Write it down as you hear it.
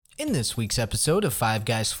In this week's episode of Five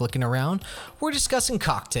Guys Flicking Around, we're discussing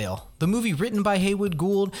Cocktail, the movie written by Heywood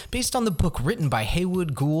Gould, based on the book written by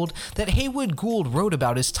Heywood Gould that Heywood Gould wrote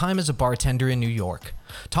about his time as a bartender in New York.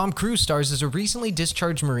 Tom Cruise stars as a recently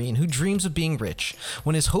discharged Marine who dreams of being rich.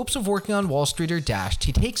 When his hopes of working on Wall Street are dashed,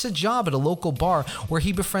 he takes a job at a local bar where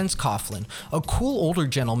he befriends Coughlin, a cool older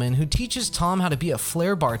gentleman who teaches Tom how to be a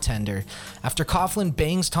flair bartender. After Coughlin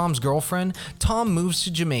bangs Tom's girlfriend, Tom moves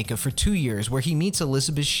to Jamaica for 2 years where he meets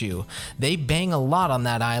Elizabeth Shue. They bang a lot on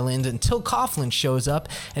that island until Coughlin shows up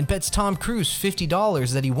and bets Tom Cruise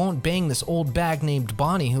 $50 that he won't bang this old bag named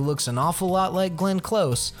Bonnie who looks an awful lot like Glenn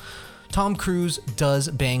Close. Tom Cruise does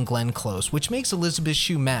bang Glenn Close, which makes Elizabeth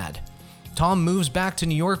Shue mad. Tom moves back to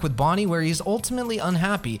New York with Bonnie where he is ultimately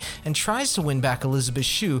unhappy and tries to win back Elizabeth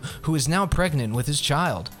Shue, who is now pregnant with his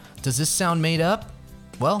child. Does this sound made up?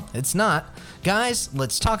 Well, it's not. Guys,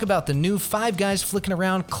 let's talk about the new Five Guys Flicking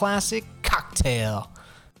Around classic, Cocktail.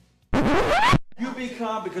 You be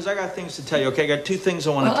calm because I got things to tell you, okay? I got two things I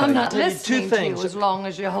want to tell you. I'm not I'll tell you listening two to things. you as long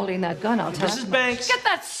as you're holding that gun. I'll tell you. Mrs. Banks. Get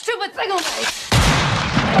that stupid thing away!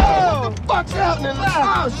 Oh, what the fuck's happening?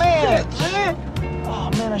 Oh, man. Shit, man. Oh,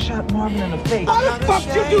 man, I shot Marvin in the face. How the fuck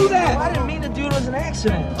you do that? I didn't mean to do it. It was an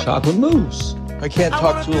accident. Chocolate mousse. I can't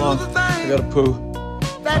talk too long. I gotta poo.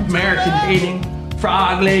 American-hating,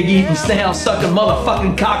 frog-leg-eating, snail-sucking,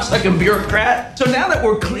 motherfucking cock-sucking bureaucrat. So now that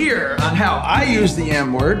we're clear on how I use the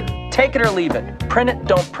M-word, take it or leave it. Print it,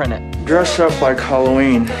 don't print it. Dress up like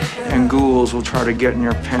Halloween, and ghouls will try to get in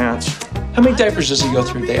your pants. How many diapers does he go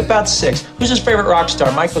through a day? About 6. Who's his favorite rock star?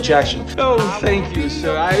 Michael Jackson. Oh, thank you,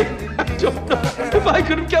 sir. I don't know if I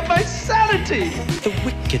could have kept my sanity. The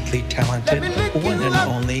wickedly talented, one and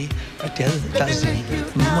only Adele Dazeem.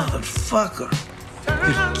 Motherfucker.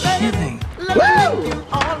 You're kidding. Woo!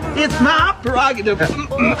 It's my prerogative.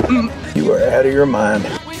 You are out of your mind.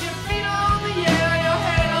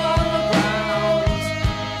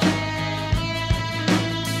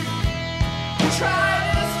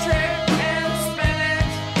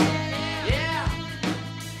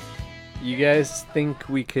 You guys think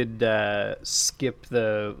we could skip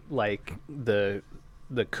the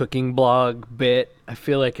cooking blog bit? I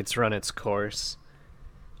feel like it's run its course.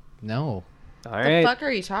 No. All The right. fuck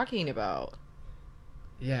are you talking about?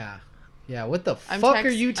 Yeah, what the fuck are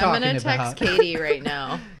you talking I'm gonna about? text Katie right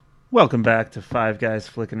now. Welcome back to Five Guys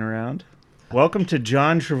Flicking Around. Welcome to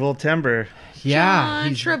John Travoltember. Yeah,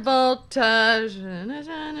 John Travolta.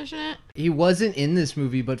 he wasn't in this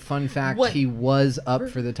movie, but fun fact, What? he was up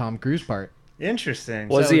for the Tom Cruise part. Interesting.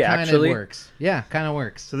 Was So he it kinda actually? Works. Yeah, kind of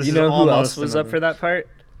works. So this You is know who almost else was another- up for that part?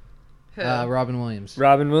 Who? Robin Williams.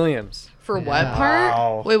 Robin Williams. For what Yeah. part?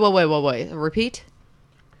 Wow. Wait. Repeat.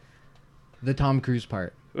 The Tom Cruise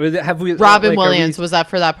part. Have we? Robin like, Williams was up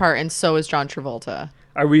for that part, and so is John Travolta.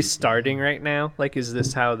 Are we starting right now? Like, is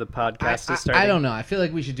this how the podcast is starting? I don't know. I feel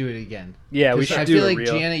like we should do it again. Yeah, we 'Cause should I do feel it like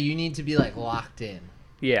real. Jana, you need to be like locked in.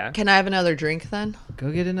 Yeah. Can I have another drink then?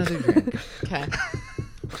 Go get another drink. Okay.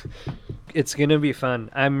 It's gonna be fun.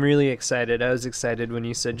 I'm really excited. I was excited when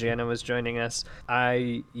you said Jana was joining us.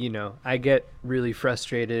 I get really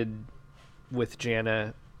frustrated with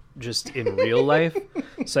Jana just in real life.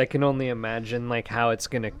 So I can only imagine like how it's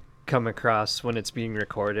gonna come across when it's being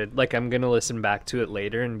recorded. Like I'm gonna listen back to it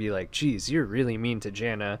later and be like, geez, you're really mean to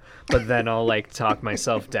Jana. But then I'll like talk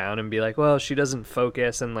myself down and be like, well, she doesn't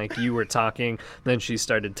focus, and like you were talking, then she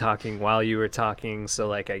started talking while you were talking, so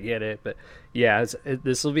like I get it. But yeah,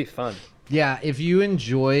 this will be fun. Yeah, if you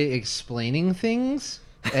enjoy explaining things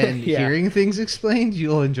and Yeah. hearing things explained,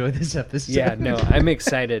 you'll enjoy this episode. Yeah, no, I'm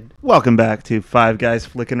excited. Welcome back to Five Guys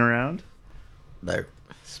Flicking Around. No.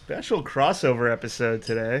 Special crossover episode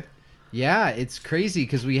today. Yeah, it's crazy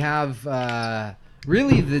because we have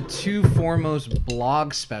really the two foremost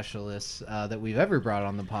blog specialists that we've ever brought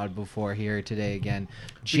on the pod before here today again.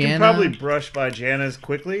 We can probably brush by Jana's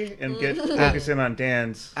quickly and get focus in on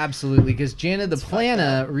Dan's. Absolutely, because Jana the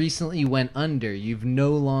Plana recently went under. You've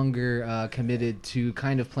no longer committed to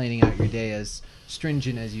kind of planning out your day as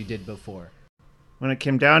stringent as you did before. When it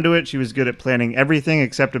came down to it, she was good at planning everything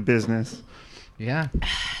except a business. Yeah.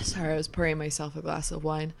 Sorry, I was pouring myself a glass of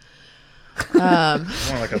wine. More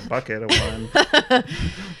like a bucket of wine.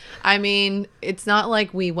 I mean, it's not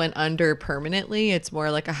like we went under permanently. It's more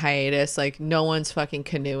like a hiatus. Like, no one's fucking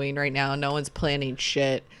canoeing right now. No one's planning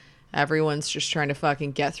shit. Everyone's just trying to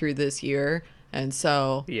fucking get through this year. And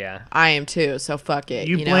so, Yeah. I am too. So, fuck it.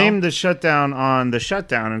 You know? blame the shutdown on the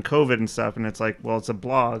shutdown and COVID and stuff, and it's like, well, it's a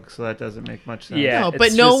blog, so that doesn't make much sense. Yeah. No, but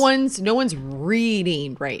it's no just- one's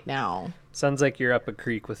reading right now. Sounds like you're up a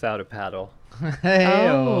creek without a paddle.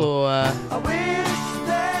 Hey-o. Oh.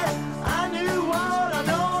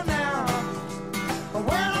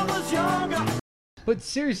 But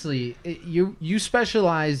seriously, you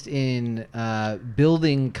specialized in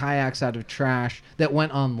building kayaks out of trash that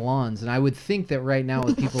went on lawns, and I would think that right now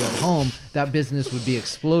with people at home, that business would be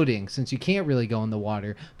exploding since you can't really go in the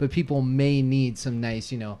water, but people may need some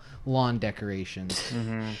nice, lawn decorations.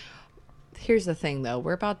 Here's the thing, though.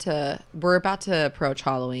 We're about to approach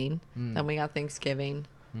Halloween. Then we got Thanksgiving.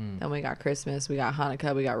 Then we got Christmas. We got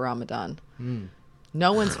Hanukkah. We got Ramadan.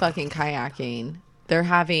 No one's fucking kayaking. They're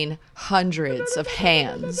having hundreds of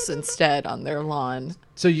hands instead on their lawn.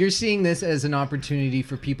 So you're seeing this as an opportunity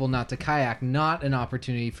for people not to kayak, not an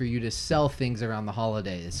opportunity for you to sell things around the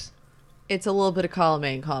holidays. It's a little bit of column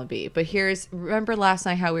A and column B. But remember last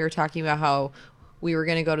night how we were talking about how we were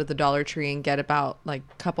going to go to the Dollar Tree and get about like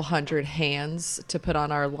a couple hundred hands to put on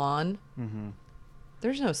our lawn?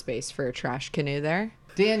 There's no space for a trash canoe there.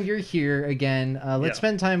 Dan, you're here again. Let's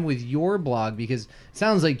spend time with your blog because it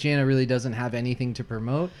sounds like Jana really doesn't have anything to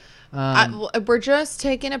promote. We're just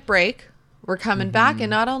taking a break. We're coming back, and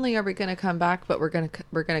not only are we going to come back, but we're going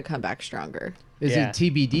to come back stronger. Is it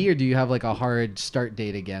TBD, or do you have like a hard start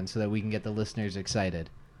date again so that we can get the listeners excited?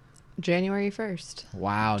 January 1st.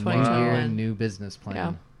 Wow, new year, new business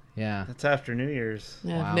plan. Yeah. That's after New Year's.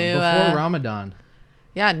 Yeah, wow. Before Ramadan.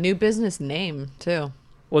 Yeah, new business name too.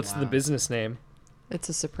 What's the business name? It's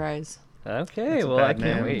a surprise. Okay, well, I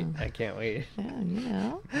can't wait. I can't wait.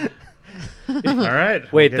 Yeah, All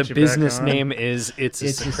right. Wait, the business name is It's a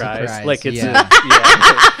Surprise. Like it's yeah.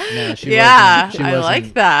 No, she I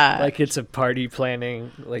like that. Like it's a party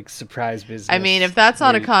planning, like surprise business. I mean, if that's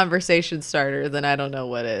not a conversation starter, then I don't know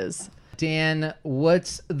what is. Dan,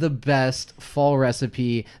 what's the best fall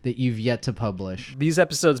recipe that you've yet to publish? These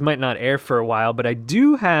episodes might not air for a while, but I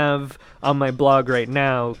do have on my blog right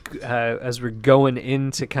now, as we're going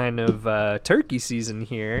into kind of turkey season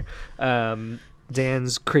here,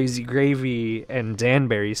 Dan's Crazy Gravy and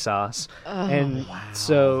Danberry sauce.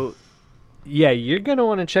 So, yeah, you're going to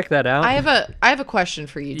want to check that out. I have a question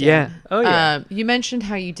for you, Dan. Yeah. Oh, yeah. You mentioned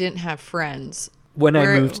how you didn't have friends. When I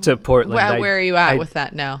moved to Portland. Where are you at with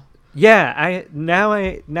that now? Yeah, I now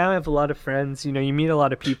have a lot of friends. You meet a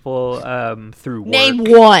lot of people through work. Name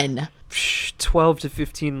one. 12 to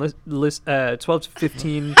 15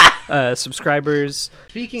 subscribers.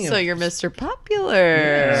 So you're Mr. Popular.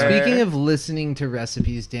 Yeah. Speaking of listening to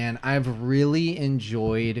recipes, Dan, I've really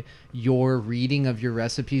enjoyed your reading of your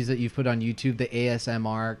recipes that you've put on YouTube, the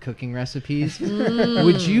ASMR cooking recipes.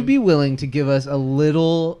 Would you be willing to give us a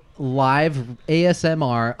little live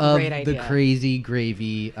ASMR of the Crazy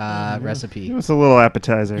Gravy recipe? It's a little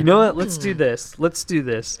appetizer. You know what? Let's do this.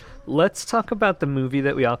 Let's talk about the movie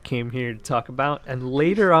that we all came here to talk about, and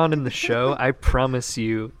later on in the show, I promise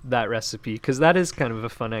you that recipe, because that is kind of a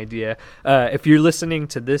fun idea. If you're listening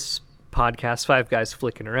to this podcast, Five Guys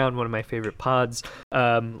Flicking Around, one of my favorite pods,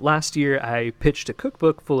 last year I pitched a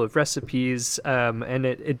cookbook full of recipes, and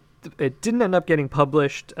it didn't end up getting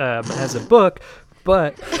published as a book,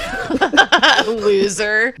 but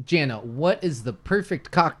loser. Jana, what is the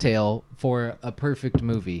perfect cocktail for a perfect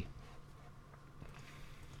movie?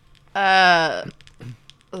 The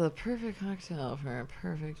perfect cocktail for a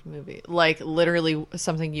perfect movie. Like literally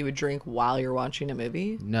something you would drink while you're watching a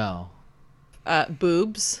movie? No.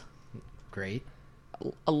 Boobs. Great.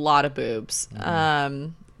 A lot of boobs.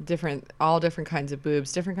 All different kinds of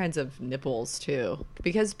boobs, different kinds of nipples too.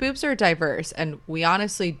 Because boobs are diverse, and we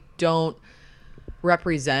honestly don't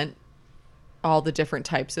represent all the different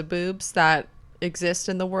types of boobs that exist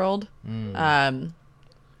in the world.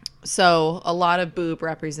 So a lot of boob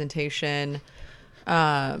representation,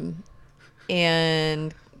 and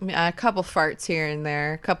a couple farts here and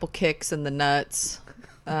there, a couple kicks in the nuts,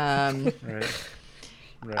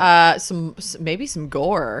 maybe some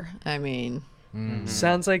gore. I mean,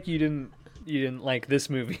 sounds like you didn't like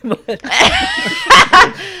this movie much.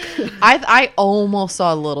 I almost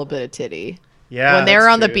saw a little bit of titty. Yeah, when they were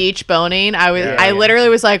on the beach boning, I literally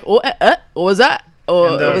was like, what was that?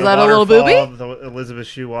 Oh, was that a little booby? The Elizabeth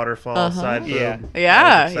Shue waterfall side boob.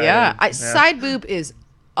 Yeah. Side boob is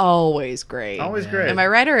always great. Always great. Am I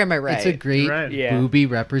right or am I right? It's a great booby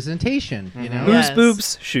representation. You know, whose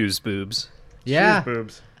boobs? Shoes boobs. Yeah, Shoes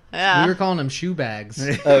boobs. Yeah. We were calling them shoe bags.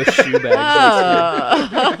 Oh, shoe bags.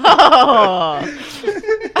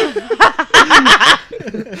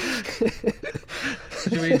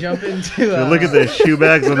 Should we jump into? Look at the shoe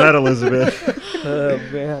bags on that, Elizabeth. Oh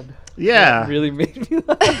man. Yeah. That really made me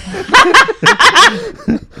laugh.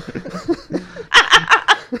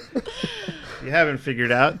 You haven't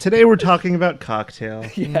figured out. Today we're talking about Cocktail.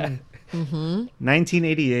 Yeah.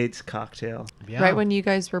 1988's Cocktail. Yeah. Right when you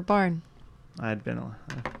guys were born. I'd been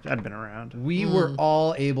around. We were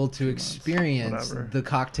all able to experience whatever. the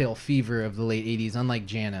cocktail fever of the late 80s, unlike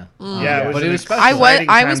Jana. Yeah, but it was I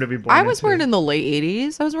was to be born I was into. born in the late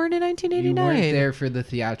 80s. I was born in You 1989. weren't there for the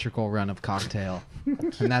theatrical run of Cocktail,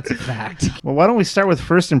 and that's a fact. Well, why don't we start with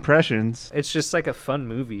first impressions? It's just like a fun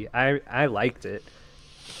movie. I liked it.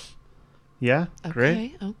 Yeah,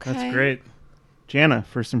 great. Okay. That's great. Jana,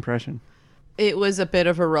 first impression. It was a bit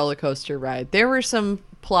of a roller coaster ride. There were some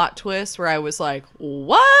plot twists where I was like,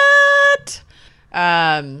 "What?"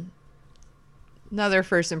 Another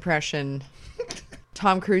first impression.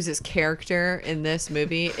 Tom Cruise's character in this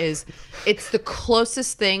movie it's the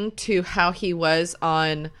closest thing to how he was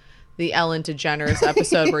on the Ellen DeGeneres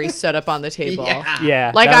episode where he stood up on the table.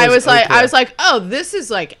 Yeah. Like that I was Oprah. like, oh, this is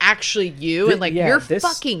like actually you, and like yeah, you're this-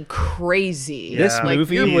 fucking crazy. This Like,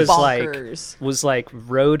 movie you're was bonkers. like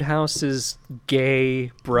Roadhouse's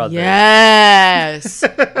gay brother. Yes.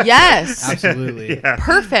 Yes. Absolutely. Yeah.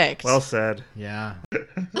 Perfect. Well said. Yeah.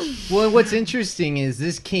 Well, what's interesting is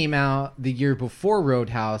this came out the year before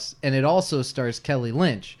Roadhouse, and it also stars Kelly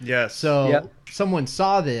Lynch. Yes. So Yep. someone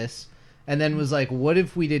saw this and then was like, "What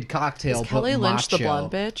if we did Cocktail?" Is Kelly but Lynch the macho?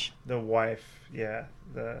 blonde bitch? The wife. Yeah.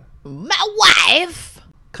 My wife.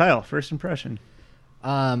 Kyle, first impression.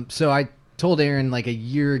 So I told Aaron like a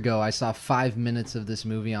year ago I saw 5 minutes of this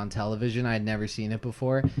movie on television. I had never seen it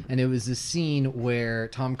before, and it was the scene where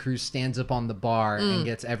Tom Cruise stands up on the bar and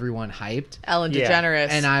gets everyone hyped. Ellen Yeah. DeGeneres.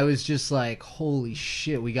 And I was just like, holy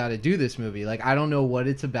shit, we got to do this movie. Like, I don't know what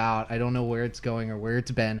it's about. I don't know where it's going or where it's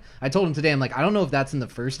been. I told him today, I'm like, I don't know if that's in the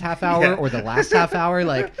first half hour Yeah. or the last half hour.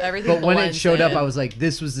 Like, Everything but when it blends showed up, in. I was like,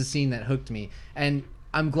 this was the scene that hooked me. And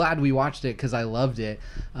I'm glad we watched it because I loved it.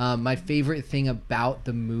 My favorite thing about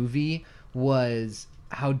the movie was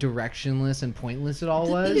how directionless and pointless it all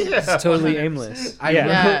was. It's totally aimless.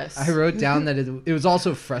 Yes. I wrote down that it was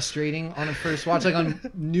also frustrating on a first watch. Like on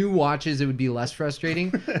new watches, it would be less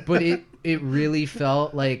frustrating, but it really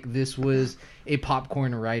felt like this was a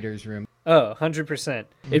popcorn writer's room. Oh, 100%.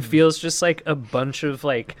 It feels just like a bunch of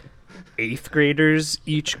like 8th graders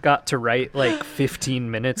each got to write like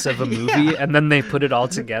 15 minutes of a movie and then they put it all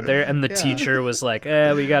together and the teacher was like,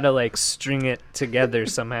 we gotta like string it together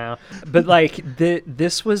somehow. But like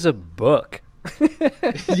this was a book.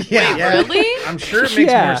 Yeah, Really? I'm sure it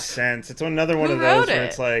makes Yeah. more sense. It's another one Who of those wrote where it?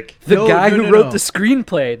 it's like, The No, guy no, who no, wrote no. the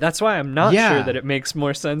screenplay. That's why I'm not Yeah. sure that it makes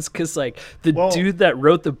more sense because like the Well, dude that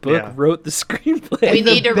wrote the book yeah. wrote the screenplay. We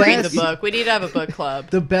need to read the best- book. We need to have a book club.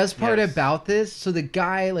 The best part Yes. about this, so the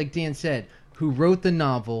guy, like Dan said, who wrote the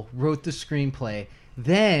novel, wrote the screenplay,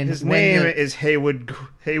 then his when name the- is Haywood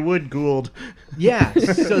Gould. Yeah.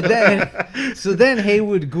 So then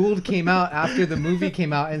Haywood Gould came out after the movie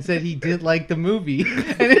came out and said he didn't like the movie.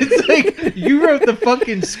 And it's like, you wrote the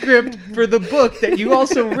fucking script for the book that you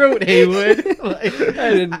also wrote, Haywood. Like,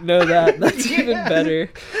 I didn't know that. That's even better.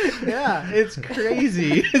 yeah, it's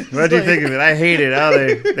crazy. What do you think of it? I hate it. How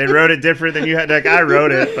they wrote it different than you had. Like I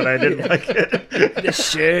wrote it, but I didn't like it. The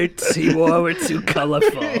shirts he wore were too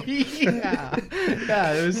colorful. Yeah.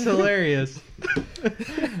 Yeah, it was hilarious.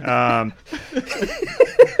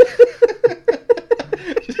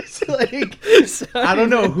 It's like, I don't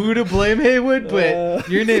know who to blame, Haywood, but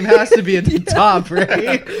your name has to be at the top,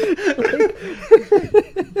 right?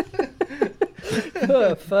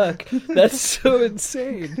 Oh fuck, that's so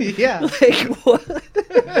insane. Yeah. Like what?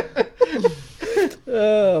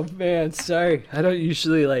 Oh man, sorry. I don't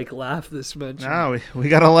usually like laugh this much. No, we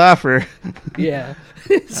got a laugher. Yeah,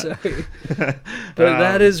 sorry, but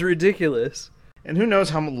that is ridiculous. And who knows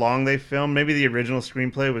how long they filmed? Maybe the original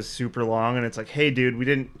screenplay was super long, and it's like, hey, dude, we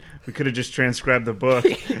could have just transcribed the book.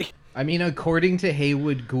 I mean, according to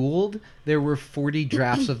Haywood Gould, there were 40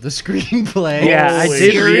 drafts of the screenplay. Yeah, I Holy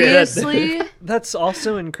did read that. Seriously? That's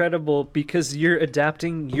also incredible because you're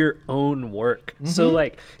adapting your own work. So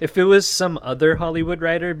like if it was some other Hollywood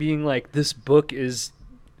writer being like, this book is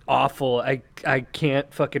awful, I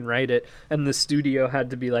can't fucking write it, and the studio had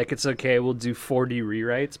to be like, it's okay, we'll do 40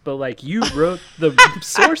 rewrites, but like you wrote the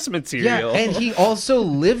source Yeah, material. and he also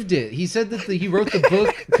lived it. He said that he wrote the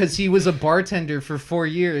book because he was a bartender for 4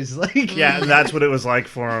 years. Like, Yeah, and that's what it was like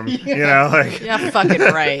for him. You know, like Yeah, fucking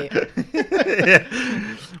right.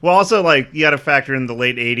 yeah. Well, also like you got to factor in the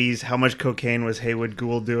late '80s. How much cocaine was Haywood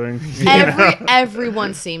Gould doing? You know?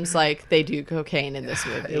 Everyone seems like they do cocaine in this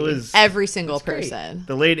movie. It was- every single person.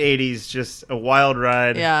 The late '80s, just a wild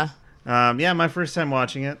ride. Yeah. Yeah, my first time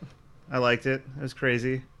watching it. I liked it. It was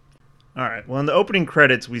crazy. All right. Well, in the opening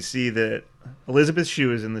credits, we see that Elizabeth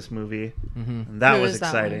Shue is in this movie. And that Who was is that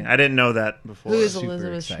exciting. one? I didn't know that before. Who is super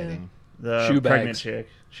Elizabeth Shue? exciting. the Shoe pregnant bags. chick?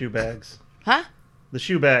 Shoe bags. Huh? The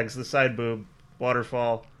shoe bags, the side boob,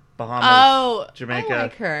 waterfall. Bahamas, Oh, Jamaica. I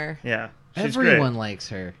like her. Yeah, she's Everyone great. likes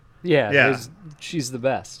her. Yeah, Yeah. she's the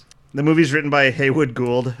best. The movie's written by Haywood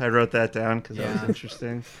Gould. I wrote that down because that was Yeah.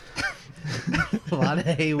 interesting. A lot of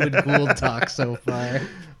Haywood Gould talk so far.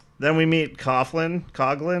 Then we meet Coughlin.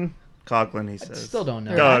 He says. Still don't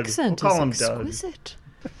know. Her Doug. accent We'll call him is Doug. exquisite.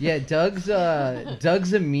 Yeah,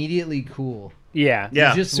 Doug's immediately cool. Yeah,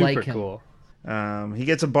 Yeah. You just super like him. cool. He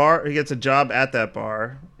gets a job at that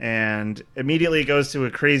bar, and immediately goes to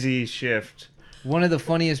a crazy shift. One of the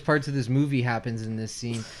funniest parts of this movie happens in this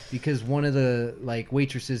scene because one of the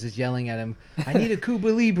waitresses is yelling at him, "I need a Cuba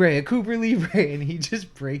Libre, and he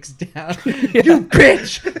just breaks down. You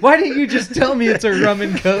bitch! Why didn't you just tell me it's a rum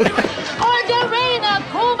and coke? Orderina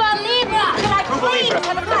Cuba Libre. Cuba Libre.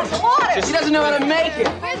 Have a glass of water. She doesn't know how to make it.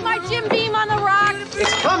 Where's my Jim Beam on the rock?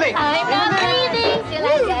 It's coming. I'm not leaving till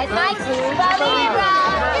I get my Cuba Libre.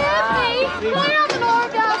 Give me. I have an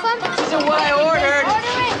orgasm. This is what I ordered.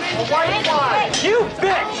 Order it. White wine. You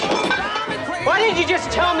bitch! Why didn't you just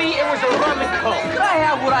tell me it was a rum and coke? Could I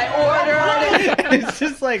have what I ordered? It's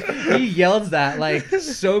just he yells that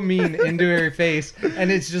so mean into her face,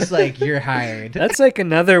 and it's just you're hired. That's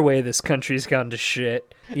another way this country's gone to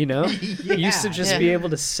shit. You know, you used to just Yeah. be able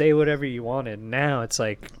to say whatever you wanted. Now it's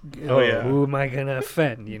Oh, yeah. who am I gonna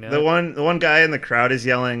offend? You know, The one guy in the crowd is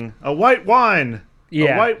yelling, "A white wine!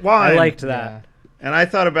 yeah, A white wine!" I liked that. And I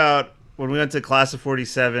thought about when we went to Class of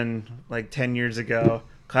 47 10 years ago.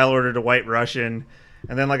 Kyle ordered a white Russian,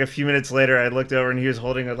 and then a few minutes later, I looked over and he was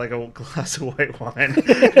holding a glass of white wine.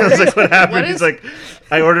 I was like, "What happened?" What He's is- like,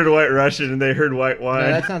 "I ordered a white Russian, and they heard white wine."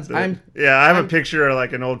 that sounds- I have a picture,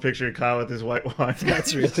 an old picture of Kyle with his white wine.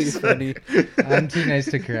 That's really funny. I'm too nice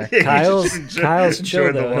to correct. Yeah, Kyle's you just Kyle's enjoy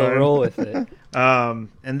chill the though. He'll wine. roll with it.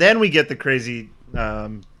 And then we get the crazy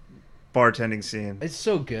bartending scene. It's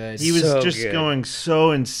so good. He was So just good. going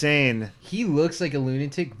so insane. He looks like a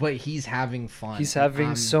lunatic, but he's having fun. He's having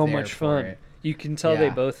I'm so there much for fun. it. You can tell they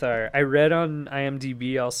Yeah. both are. I read on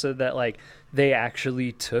IMDb also that they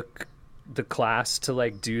actually took the class to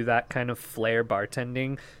do that kind of flair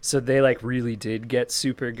bartending, so they really did get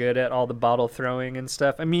super good at all the bottle throwing and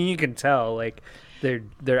stuff. I mean, you can tell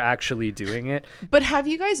they're actually doing it. But have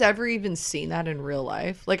you guys ever even seen that in real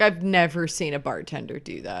life? I've never seen a bartender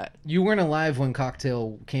do that. You weren't alive when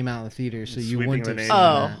Cocktail came out in the theater, so you Sweeping wouldn't the have name. seen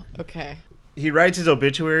Oh, that. okay. He writes his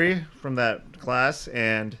obituary from that class,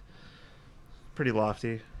 and pretty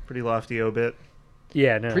lofty obit.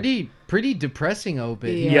 Yeah, no. Pretty depressing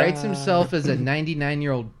obit. He Yeah. writes himself as a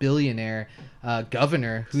 99-year-old billionaire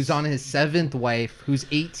governor who's on his 7th wife, who's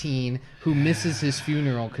 18, who misses his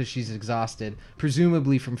funeral because she's exhausted,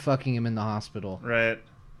 presumably from fucking him in the hospital. Right.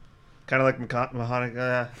 Kind of like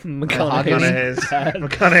McConaughey's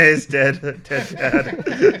McConaughey's dead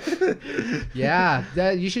dad.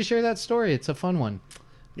 Yeah, you should share that story. It's a fun one.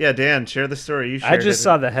 Yeah, Dan, share the story. You shared I just it.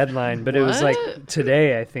 saw the headline, but it was What?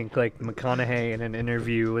 today, I think, McConaughey in an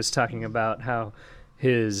interview was talking about how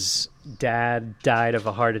his dad died of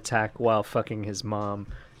a heart attack while fucking his mom.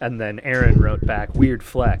 And then Aaron wrote back, "Weird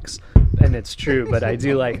flex." And it's true, but I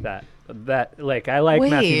do like that. I like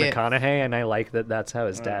Matthew Wait. McConaughey, and I like that that's how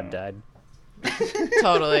his dad died.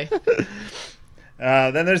 Totally.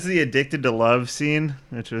 Then there's the addicted to love scene,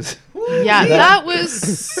 which was Yeah, that was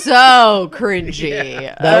so cringy.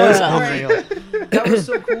 That was Ugh. unreal. That was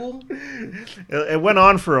so cool. it went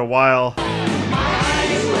on for a while.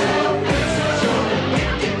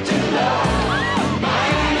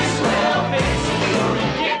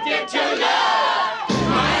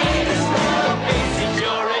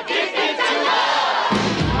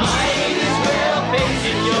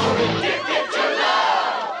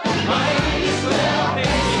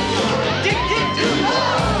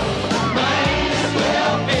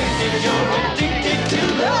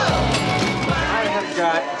 I have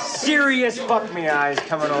got serious fuck me eyes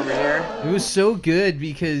coming over here. It was so good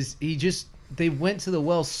because they went to the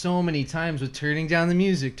well so many times with turning down the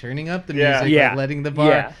music, turning up the Yeah. music, Yeah. letting the bar.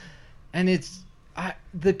 Yeah. And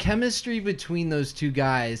the chemistry between those two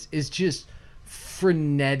guys is just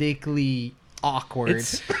frenetically awkward.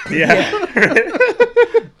 It's, Yeah.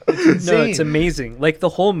 no, it's amazing. The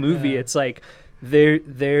whole movie, it's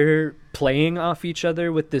they're playing off each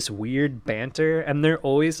other with this weird banter, and they're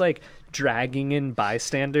always dragging in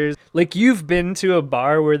bystanders. You've been to a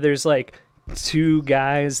bar where there's two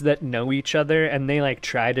guys that know each other and they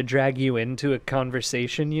try to drag you into a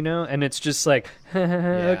conversation, and it's just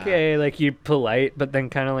okay, you're polite but then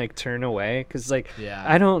kind of turn away because Yeah.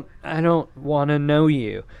 I don't want to know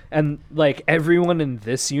you, and everyone in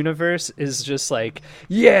this universe is just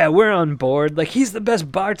yeah, we're on board, he's the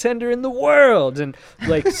best bartender in the world, and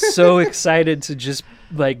so excited to just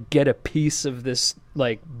get a piece of this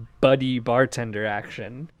like buddy bartender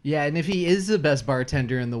action. Yeah, and if he is the best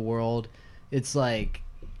bartender in the world, it's like,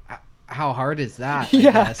 how hard is that?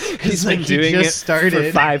 Yeah, because he's been doing it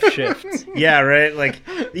for 5 shifts. Yeah, right. Like,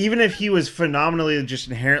 even if he was phenomenally, just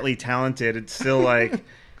inherently talented, it's still like,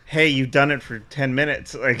 hey, you've done it for 10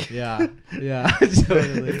 minutes. Like, yeah,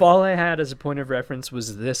 totally. If all I had as a point of reference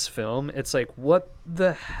was this film, it's like, what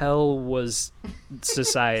the hell was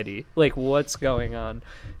society? Like, what's going on?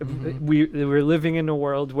 We're living in a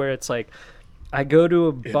world where it's like, I go to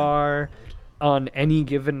a bar on any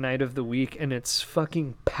given night of the week and it's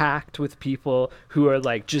fucking packed with people who are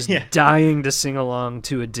like just dying to sing along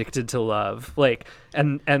to Addicted to Love. Like,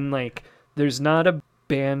 and like, there's not a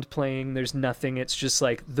band playing, there's nothing. It's just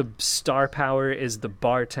like the star power is the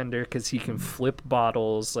bartender because he can flip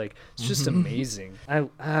bottles. Like, it's just amazing.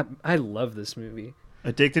 I love this movie.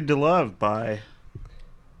 Addicted to Love by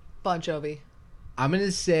Bon Jovi. I'm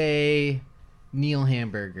gonna say Neil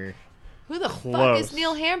Hamburger. Who the fuck Close. is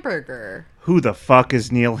Neil Hamburger? Who the fuck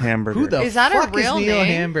is Neil Hamburger? Who the Is that a fuck real is Neil name?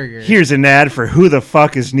 Hamburger? Here's an ad for Who the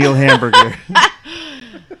fuck is Neil Hamburger.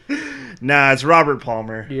 Nah, it's Robert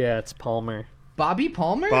Palmer. Yeah, it's Palmer. Bobby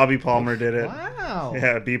Palmer. Bobby Palmer did it. Wow.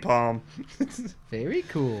 Yeah, B Palm. Very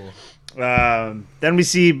cool. Then we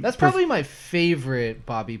see. That's probably my favorite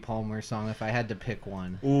Bobby Palmer song if I had to pick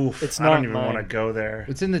one. Oof. It's I don't not even mine. want to go there.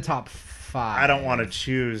 It's in the top 5. I don't want to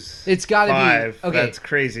choose. It's got to five. be okay. That's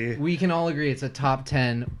crazy. We can all agree it's a top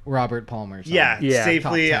 10 Robert Palmer song. Yeah, Yeah.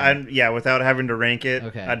 safely. Top 10. Without having to rank it,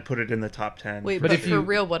 Okay. I'd put it in the top 10. Wait, But but if for you-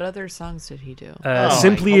 real, what other songs did he do?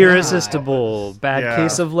 Simply my God. Irresistible, Bad Yeah.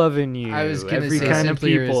 Case of Loving You, I was gonna Every say Kind of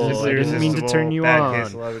Simply People, Irresistible. I Didn't Mean to Turn You Bad On, Case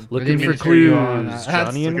of Loving. Looking Didn't for Mean to Turn You On. Clues, That's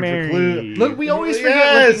Johnny and Looking for Mary. Clues. Look, we always forget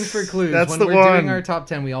Yes! looking for clues. That's when the we're one. doing our top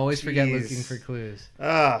 10, we always forget Jeez. looking for clues.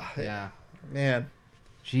 Ah, Yeah. man.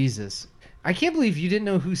 Jesus. I can't believe you didn't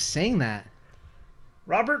know who sang that.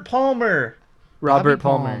 Robert Palmer. Robert Bobby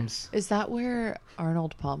Palmer. Palms. Is that where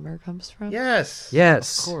Arnold Palmer comes from? Yes.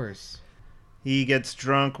 Yes. Of course. He gets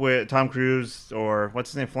drunk with Tom Cruise, or what's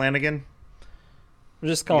his name, Flanagan?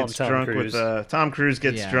 Just He call him gets Tom drunk Cruise. with Tom Cruise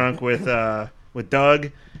gets Yeah. drunk with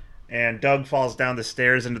Doug, and Doug falls down the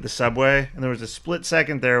stairs into the subway. And there was a split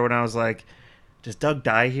second there when I was like, "Does Doug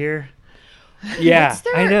die here?" Yeah,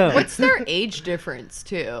 I know. What's their age difference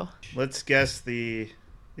too? Let's guess the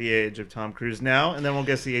age of Tom Cruise now, and then we'll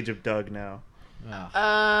guess the age of Doug now.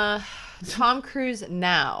 Tom Cruise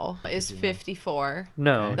now is 54.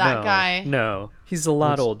 No, That no, guy- No, he's a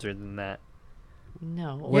lot What's- older than that.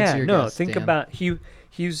 No. What's yeah, your no. guess, Think Dan? about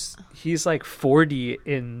he's like 40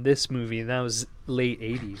 in this movie, and that was late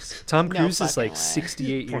 80s. Tom No Cruise is fucking like way.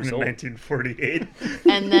 68 Born years in old. 1948.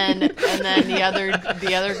 And then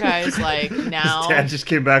the other guy's like now. Dad just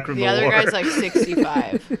came back from The the other war. guy's like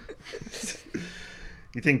 65.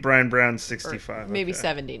 You think Brian Brown's Or 65? maybe Okay.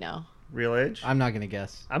 70 now. Real age? I'm not going to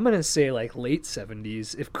guess. I'm gonna say like late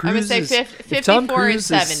 70s. If I'm gonna Cruise say is, 50, if Tom 54 and Cruise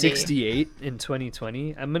 70. is 68 in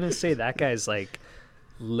 2020, I'm gonna say that guy's like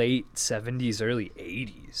late 70s, early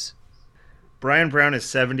 80s. Brian Brown is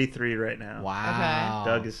 73 right now. Wow.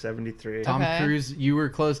 Doug is 73. Tom Okay. Cruise, you were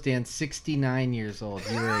close, Dan. 69 years old.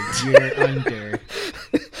 You were a year under.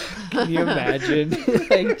 Can you imagine,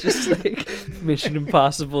 like just like Mission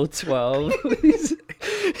Impossible 12?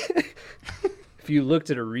 If you looked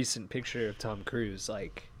at a recent picture of Tom Cruise,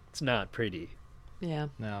 like it's not pretty. Yeah.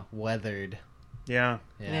 No, weathered. Yeah.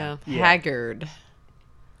 Yeah. Yeah. Haggard.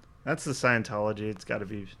 That's the Scientology. It's got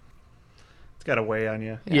to weigh on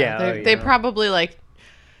you. Yeah, They probably like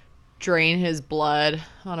drain his blood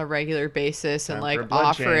on a regular basis and Time like for a blood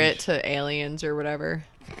offer change. it to aliens or whatever.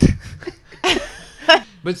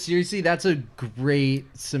 But seriously, that's a great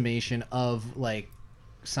summation of like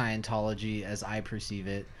Scientology as I perceive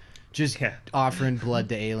it. Just Yeah. offering blood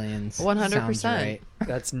to aliens. 100%. Sounds right.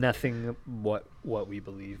 That's nothing what we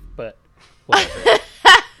believe, but whatever.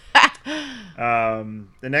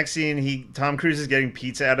 The next scene, Tom Cruise is getting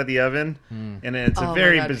pizza out of the oven, and it's Oh a my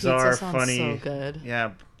very God, pizza bizarre, sounds funny. so good.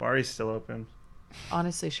 Yeah, Bari's still open.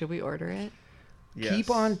 Honestly, should we order it? Yes. Keep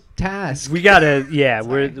on task. We gotta, yeah.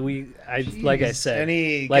 Like I said, And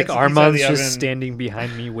he like gets the pizza out of Armand's the just oven. standing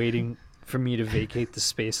behind me, waiting for me to vacate the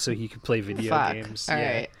space so he could play video Fuck. games. All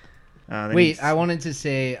yeah. right. Then Wait, he's- I wanted to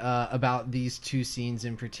say about these two scenes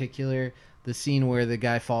in particular. The scene where the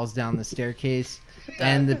guy falls down the staircase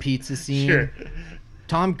and the pizza scene. Sure.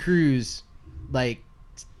 Tom Cruise, like,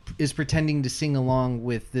 is pretending to sing along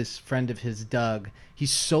with this friend of his, Doug. He's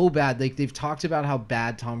so bad. Like, they've talked about how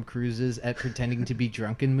bad Tom Cruise is at pretending to be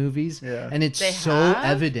drunk in movies, and it's so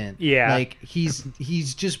evident. Yeah, like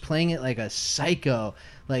he's just playing it like a psycho,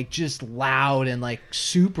 like just loud and like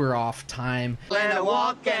super off time. And a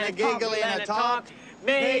walk and a giggle and a talk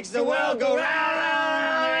makes the world go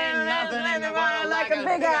round. Ain't nothing in the world like a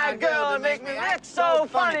big-eyed girl. Make me act so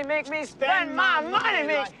funny, make me spend my money,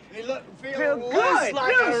 make me feel good,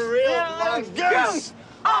 like a real goose.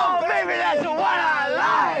 Oh, baby, that's what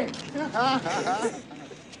I like.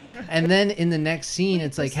 And then in the next scene,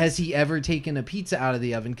 it's like, has he ever taken a pizza out of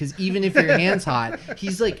the oven? Because even if your hand's hot,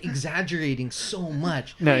 he's like exaggerating so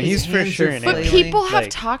much. No, His he's for hands sure are an But flailing. people have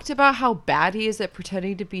Like- talked about how bad he is at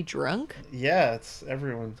pretending to be drunk. Yeah, it's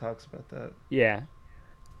everyone talks about that. Yeah.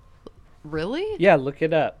 Really? Yeah, look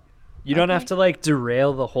it up. You don't have to like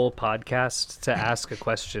derail the whole podcast to ask a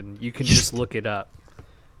question. You can just look it up.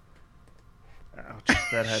 Ouch,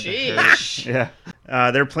 that had to hurt. Yeah.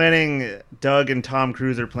 They're planning, Doug and Tom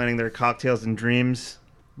Cruise are planning their Cocktails and Dreams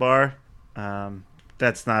bar.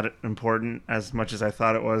 That's not important as much as I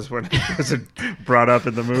thought it was when it was brought up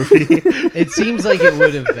in the movie. It seems like it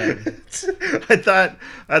would have been. I thought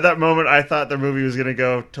at that moment, I thought the movie was going to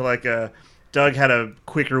go to like a, Doug had a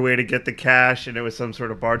quicker way to get the cash, and it was some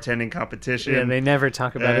sort of bartending competition. Yeah, they never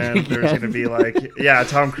talk about it And again. there's going to be like, yeah,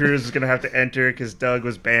 Tom Cruise is going to have to enter because Doug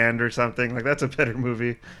was banned or something. Like, that's a better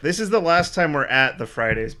movie. This is the last time we're at the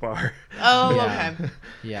Fridays bar. Oh, Yeah. okay.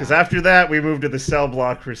 Yeah. Because after that, we moved to the cell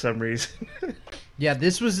block for some reason. Yeah,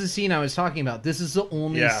 this was the scene I was talking about. This is the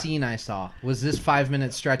only scene I saw, was this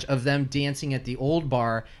 5-minute stretch of them dancing at the old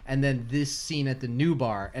bar and then this scene at the new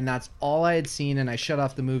bar. And that's all I had seen, and I shut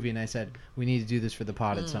off the movie and I said, we need to do this for the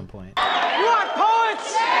pod at some point. You are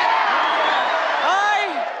poets!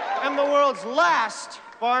 I am the world's last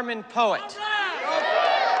barman poet.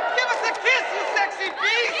 Give us a kiss, you sexy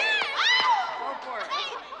beast!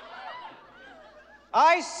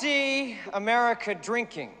 I see America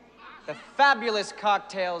drinking the fabulous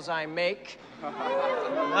cocktails I make.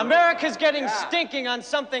 America's getting stinking on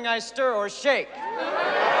something I stir or shake.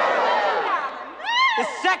 The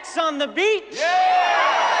sex on the beach.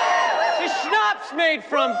 The schnapps made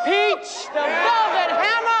from peach. The velvet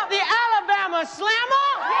hammer. The Alabama slammer.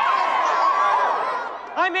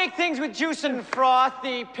 I make things with juice and froth.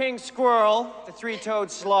 The pink squirrel. The three-toed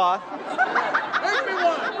sloth.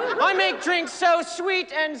 I make drinks so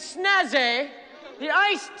sweet and snazzy. The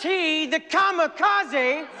iced tea, the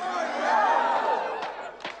kamikaze,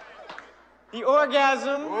 the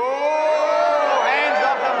orgasm. Oh, hands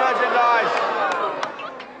up the merchandise.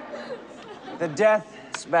 The death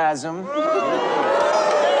spasm.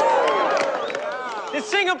 The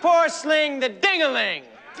Singapore sling, the ding-a-ling.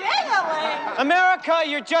 Ding-a-ling? America,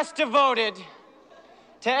 you're just devoted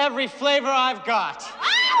to every flavor I've got.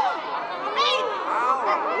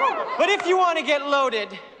 But if you want to get loaded,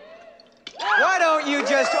 why don't you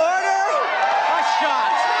just order a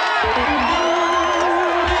shot?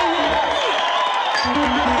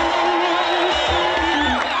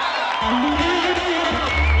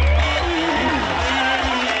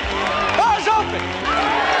 Bar's open!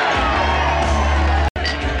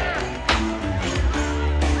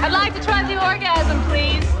 I'd like to try the orgasm,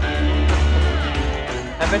 please.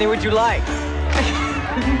 How many would you like?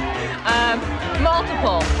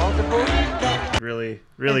 Multiple. Multiple? Really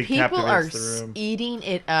And people are captivates the room. eating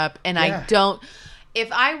it up, and Yeah. I don't. If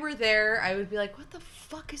I were there, I would be like, "What the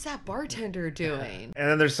fuck is that bartender doing?" And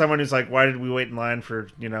then there's someone who's like, why did we wait in line for,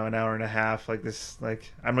 an hour and a half? Like this,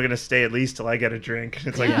 like, I'm going to stay at least till I get a drink. And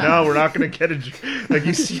it's like, no, we're not going to get a drink. Like,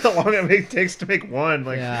 you see how long it takes to make one.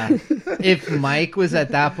 Like, Yeah. If Mike was at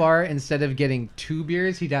that bar, instead of getting 2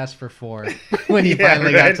 beers, he'd ask for 4 when he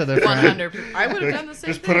finally got to the front. 100. I would have done the same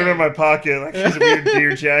just thing. put it in my pocket. Like, his weird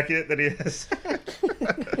deer jacket that he has.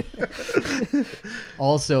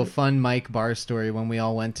 Also, fun Mike bar story when we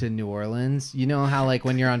all went to New Orleans. You know how, like,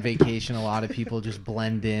 when you're on vacation, a lot of people just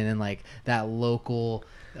blend in and, like, that local,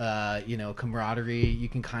 camaraderie, you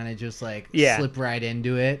can kind of just, like, slip right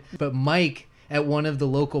into it. But Mike, at one of the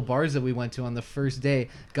local bars that we went to on the first day,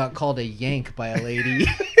 got called a yank by a lady.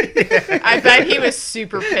 I bet he was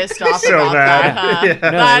super pissed off So about mad. that, huh? Yeah.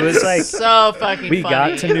 No, That's it was like so fucking we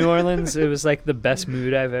funny. got to New Orleans. It was like the best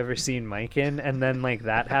mood I've ever seen Mike in, and then like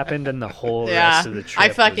that happened, and the whole rest of the trip. I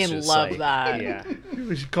was fucking just, love like, that. Yeah.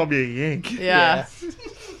 You should call me a yank. Yeah.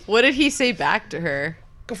 What did he say back to her?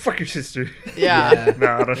 Go fuck your sister. Yeah. No,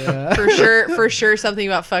 I don't know. For sure something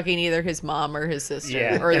about fucking either his mom or his sister.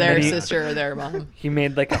 Yeah. Or And their then sister or their mom. He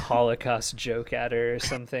made like a Holocaust joke at her or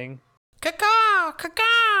something. Caca!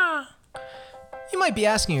 Caca! might be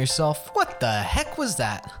asking yourself, what the heck was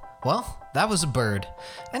that? Well, that was a bird.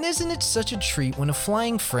 And isn't it such a treat when a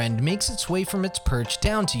flying friend makes its way from its perch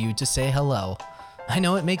down to you to say hello? I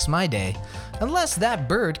know it makes my day. Unless that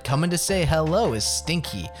bird coming to say hello is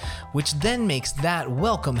stinky, which then makes that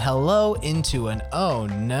welcome hello into an oh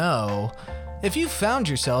no. If you found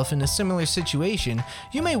yourself in a similar situation,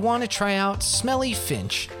 you may want to try out Smelly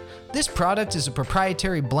Finch. This product is a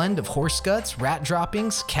proprietary blend of horse guts, rat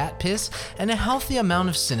droppings, cat piss, and a healthy amount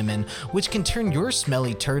of cinnamon, which can turn your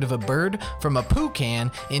smelly turd of a bird from a poo can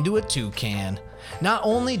into a toucan. Not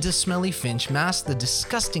only does Smelly Finch mask the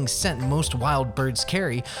disgusting scent most wild birds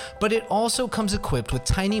carry, but it also comes equipped with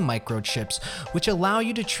tiny microchips, which allow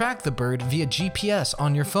you to track the bird via GPS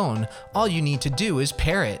on your phone. All you need to do is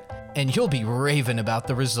pair it, and you'll be raving about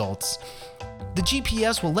the results. The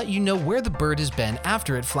GPS will let you know where the bird has been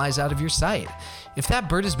after it flies out of your sight. If that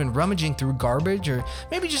bird has been rummaging through garbage or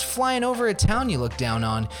maybe just flying over a town you look down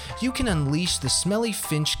on, you can unleash the Smelly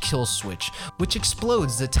Finch kill switch, which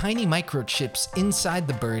explodes the tiny microchips inside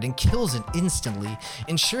the bird and kills it instantly,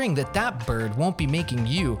 ensuring that that bird won't be making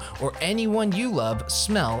you or anyone you love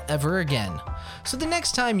smell ever again. So the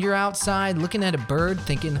next time you're outside looking at a bird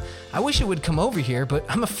thinking, I wish it would come over here, but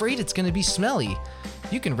I'm afraid it's going to be smelly,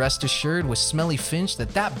 you can rest assured with Smelly Finch that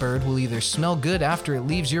that bird will either smell good after it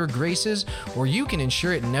leaves your graces, or you can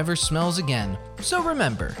ensure it never smells again. So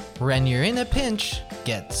remember, when you're in a pinch,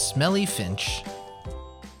 get Smelly Finch.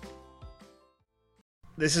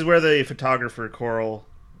 This is where the photographer Coral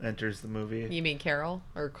enters the movie. You mean Carol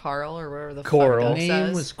or Carl or whatever the Coral. fuck Her Doug name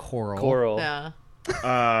says? was Coral. Coral. Yeah.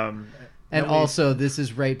 And also, this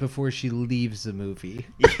is right before she leaves the movie.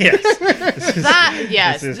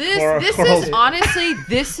 Yes. This is honestly,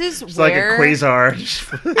 this is It's where like a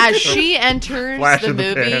quasar. as she enters Flash the in the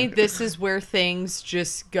movie, pan. this is where things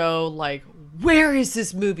just go like, where is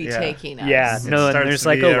this movie taking us? Yeah, It no, and starts there's to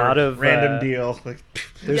like be a lot of random deal. Like,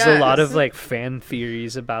 There's a lot of Yes. like fan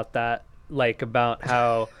theories about that, like about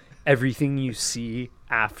how everything you see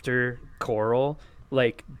after Coral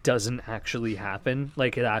like doesn't actually happen.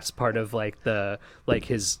 Like that's part of like the like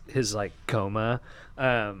his like coma.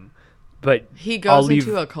 But He I'll goes leave-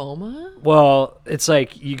 into a coma? Well, it's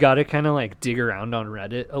like you got to kind of like dig around on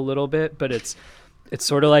Reddit a little bit, but it's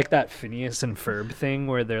sort of like that Phineas and Ferb thing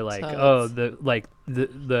where they're like, So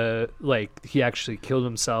the like he actually killed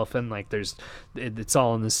himself and like it's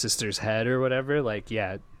all in his sister's head or whatever. Like,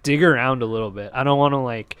 yeah, dig around a little bit. I don't want to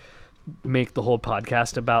like make the whole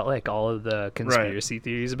podcast about like all of the conspiracy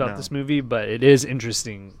theories about this movie, but it is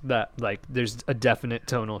interesting that like there's a definite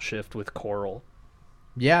tonal shift with Coral.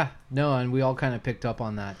 Yeah, no, and we all kind of picked up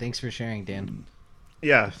on that. Thanks for sharing, Dan.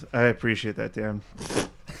 yeah, I appreciate that, Dan.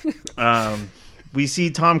 We see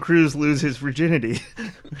Tom Cruise lose his virginity,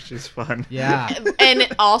 which is fun. Yeah. And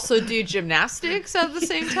also do gymnastics at the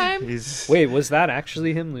same time? Wait, was that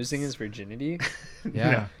actually him losing his virginity?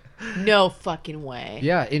 Yeah. No fucking way.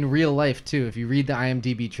 Yeah, in real life too. If you read the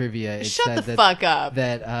IMDb trivia, it Shut said the that, fuck up.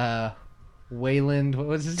 That Wayland, what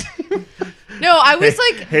was his name? No, I was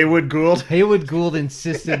like, Haywood Gould. Haywood Gould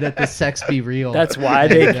insisted that the sex be real. That's why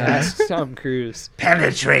they Yeah. cast Tom Cruise.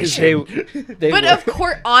 Penetration. They but were- of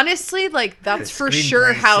course, honestly, like that's The for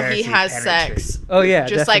sure screenplay how says he he has penetrates. sex. Oh yeah,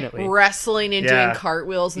 Just definitely. like wrestling and Yeah. doing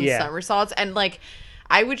cartwheels and Yeah. somersaults, and like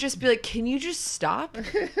I would just be like, "Can you just stop?"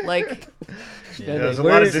 Like, Yeah, There's they a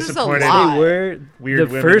lot of This is a disappointed lot. They were weird the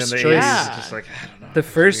women first in the choice. 80s. Yeah. Just like, I don't know. The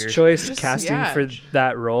first Weird. choice Just- casting yeah. for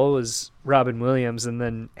that role was Robin Williams, and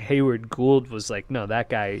then Hayward Gould was like, "No, that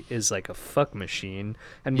guy is like a fuck machine,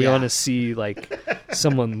 and we Yeah. want to see like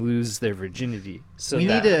someone lose their virginity." So we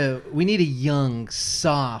that, need a young,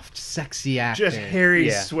 soft, sexy actor. Just hairy,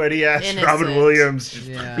 Yeah. sweaty ass Innocent. Robin Williams. Just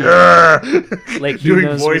Yeah. like he doing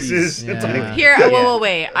knows what voices. he's- It's Yeah. like, here,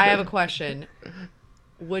 wait. I have a question.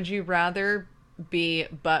 Would you rather be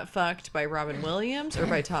butt fucked by Robin Williams or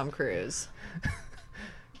by Tom Cruise?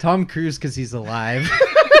 Tom Cruise because he's alive.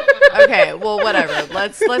 Okay, well, whatever.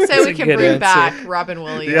 Let's say That's we a can good bring answer. back Robin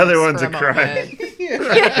Williams. The other one's for a crime.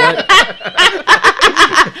 moment.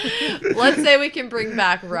 Let's say we can bring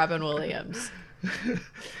back Robin Williams.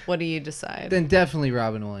 What do you decide? Then definitely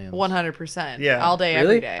Robin Williams. 100%. Yeah. All day,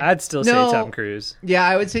 Really? every day. I'd still say No. Tom Cruise. Yeah,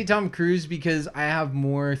 I would say Tom Cruise because I have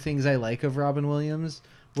more things I like of Robin Williams,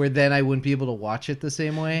 where then I wouldn't be able to watch it the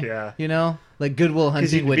same way. Yeah. You know? Like Good Will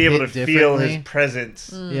Because Hunting you'd would be able to hit feel differently. his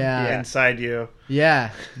presence Yeah. inside you. Yeah.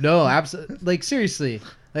 No, absolutely. Like, seriously.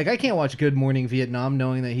 Like, I can't watch Good Morning Vietnam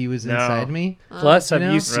knowing that he was No. inside me. Plus, have you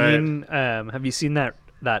know? you seen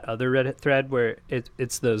that other Reddit thread where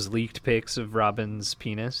it's those leaked pics of Robin's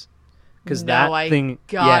penis? because No, that I thing.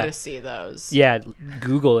 gotta see those. Yeah,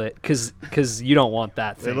 Google it, because you don't want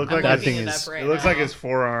that They thing. look like that his, thing it is. up right it looks now. like his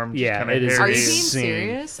forearm. Just Yeah, kinda it is Are you hairy. being insane.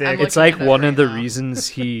 serious? Thick. I'm It's looking like it up one right of the now. reasons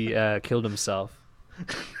he killed himself.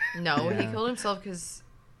 No, he Yeah. killed himself because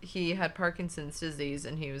he had Parkinson's disease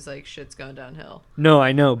and he was like, shit's going downhill. No,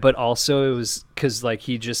 I know, but also it was because like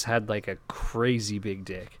he just had like a crazy big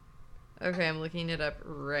dick. Okay, I'm looking it up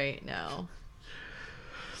right now.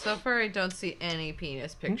 So far, I don't see any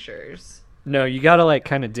penis pictures. No, you gotta like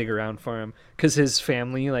kind of dig around for him, because his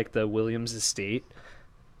family, like the Williams estate,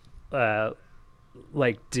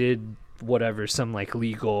 like did whatever, some like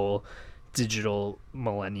legal digital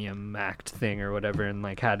Millennium Act thing or whatever, and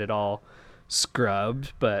like had it all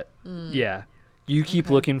scrubbed. But yeah, you keep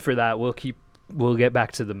looking for that. We'll get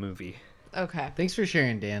back to the movie. Okay. Thanks for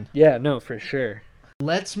sharing, Dan. Yeah, no, for sure.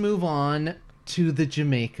 Let's move on to the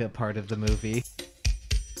Jamaica part of the movie.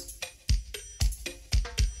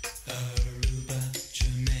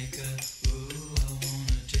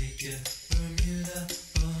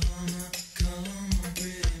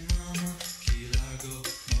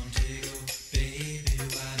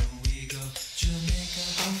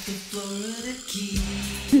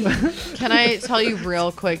 Can I tell you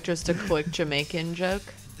real quick, just a quick Jamaican joke?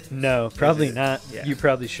 No, probably not. Yeah. You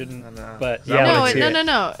probably shouldn't. But that yeah, what No, let's it's hear no, it.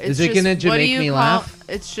 no, no. It's Is it just, gonna what do Jamaic you me call, laugh?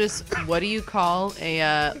 It's just, what do you call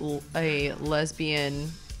a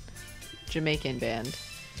lesbian Jamaican band?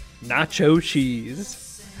 Nacho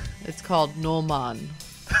cheese. It's called No Man.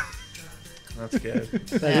 That's good.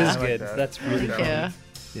 That Yeah. is I like good. that. That's really that funny.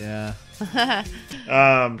 Yeah.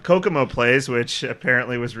 Yeah. Kokomo Plays, which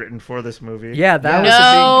apparently was written for this movie. Yeah, that was a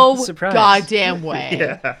No big surprise. goddamn way.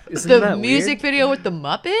 Yeah. Isn't The that music weird? video with the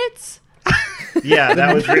Muppets? Yeah,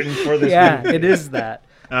 that was written for this Yeah, movie. it is that.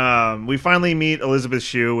 We finally meet Elizabeth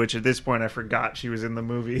Shue, which at this point I forgot she was in the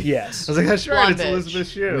movie. Yes. I was like, that's right, Blonde it's bitch. Elizabeth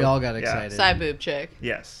Shue. We all got Yeah. excited. Side boob chick.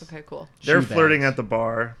 Yes. Okay, cool. They're Shoe flirting bags. at the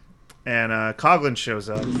bar, and Coughlin shows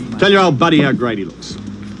up. Tell your old buddy how great he looks.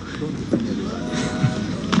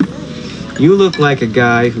 You look like a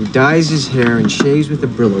guy who dyes his hair and shaves with a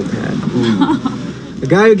Brillo pad. A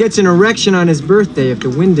guy who gets an erection on his birthday if the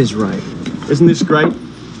wind is right. Isn't this great?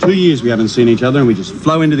 2 years we haven't seen each other and we just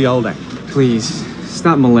flow into the old act. Please,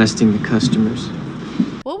 stop molesting the customers.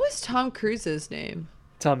 What was Tom Cruise's name?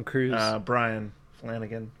 Tom Cruise. Brian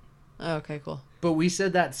Flanagan. Oh, okay, cool. But we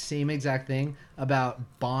said that same exact thing about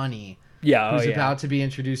Bonnie, yeah, who's oh, yeah. about to be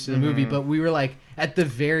introduced to the movie. But we were like, at the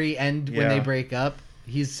very end when they Yeah. break up,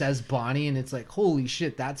 he says Bonnie, and it's like, holy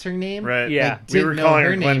shit, that's her name? Right. Yeah. Like, We didn't were know calling her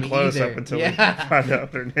her Glenn name Close either. up until Yeah. we found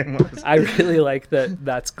out her name was. I really like that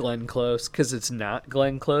that's Glenn Close, because it's not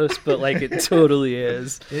Glenn Close, but like it totally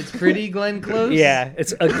is. It's pretty Glenn Close. Yeah,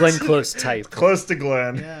 it's a Glenn Close type. Close to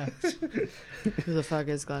Glenn. Yeah. Who the fuck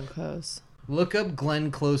is Glenn Close? Look up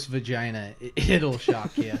Glenn Close vagina. It'll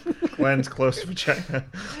shock you. Glenn's close vagina.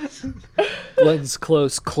 Glenn's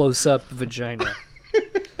close up vagina.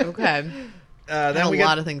 Okay. Then a we get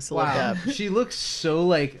lot of things to look Wow. up. She looks so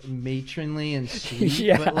like matronly and sweet,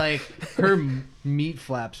 Yeah. but like her meat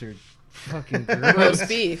flaps are fucking gross. Roast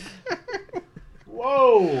beef.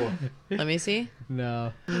 Whoa. Let me see.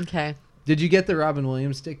 No. Okay. Did you get the Robin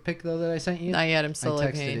Williams dick pic though that I sent you? Not yet. I'm still I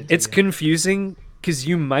texted looking. it to It's you. confusing because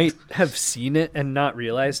you might have seen it and not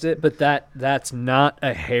realized it, but that's not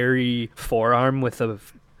a hairy forearm with a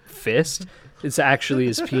fist. It's actually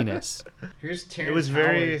his penis. Here's Terrence was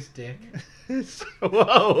very- Howard's dick.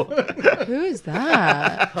 Whoa. Who is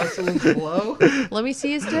that? Hustle and flow. Let me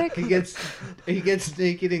see his dick. He gets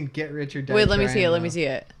naked and Get Rich or Die Wait, let me see Trying, it. Let though. me see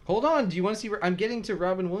it. Hold on. Do you want to see? I'm getting to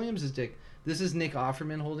Robin Williams' dick. This is Nick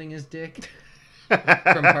Offerman holding his dick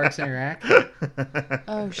from Parks and Rec.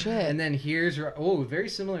 Oh shit. And then here's very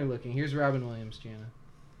similar looking. Here's Robin Williams, Jana.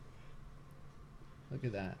 Look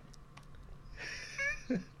at that.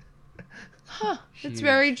 Huh. It's Huge.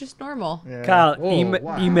 very just normal. Yeah. Kyle, Whoa,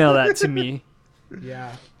 wow. email that to me.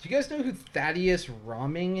 Yeah. Do you guys know who Thaddeus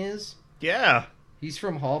Raming is? Yeah. He's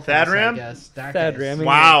from Hall Thad Fest, I Ram? guess. That Thad guy's- Ramming.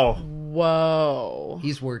 Wow. Whoa.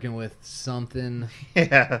 He's working with something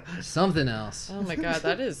Yeah. else. Oh my god,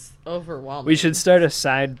 that is overwhelming. We should start a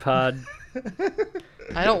side pod.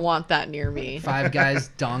 I don't want that near me. Five guys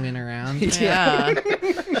donging around. Yeah.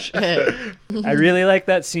 Shit. I really like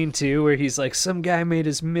that scene too, where he's like, some guy made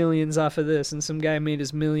his millions off of this, and some guy made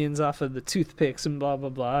his millions off of the toothpicks, and blah blah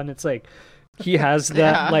blah. And it's like, he has that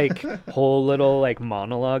Yeah. like whole little like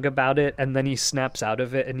monologue about it, and then he snaps out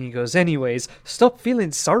of it, and he goes, "Anyways, stop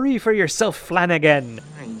feeling sorry for yourself, Flanagan."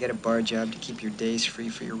 You get a bar job to keep your days free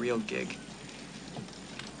for your real gig.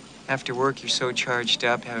 After work, you're so charged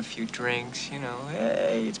up, have a few drinks, you know,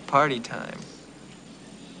 hey, it's party time.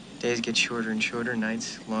 Days get shorter and shorter,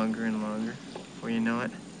 nights longer and longer. Before you know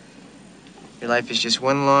it, your life is just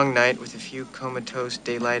one long night with a few comatose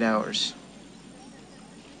daylight hours.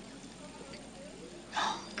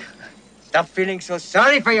 Stop feeling so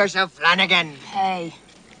sorry for yourself, Flanagan. Hey,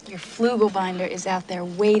 your flugel binder is out there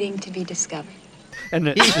waiting to be discovered. And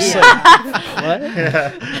it's just what?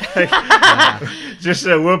 Just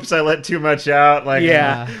whoops, I let too much out. Like,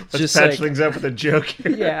 let's just patch like, things up with a joke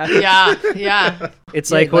here. Yeah. It's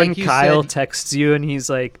Yeah, like when like you Kyle said- texts you and he's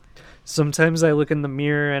like, sometimes I look in the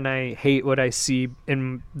mirror and I hate what I see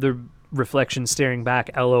in the reflection staring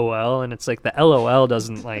back, LOL. And it's like the LOL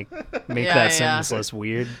doesn't like make that sentence less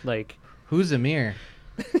weird. Like, who's Amir?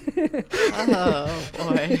 Oh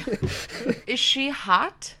boy. Is she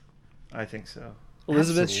hot? I think so.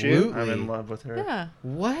 Elizabeth Shue? I'm in love with her. Yeah.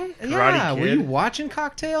 What? Karate Yeah, were Kid. you watching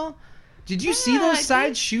Cocktail? Did you see those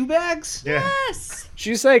side shoe bags? Yeah. Yes.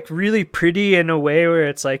 She's like really pretty in a way where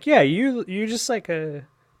it's like, yeah, you're just like a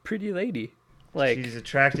pretty lady. Like, She's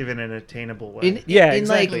attractive in an attainable way.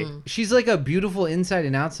 exactly. Like, she's like a beautiful inside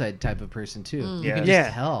and outside type of person too. You Yeah. can Yeah.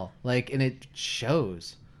 just tell. Like, and it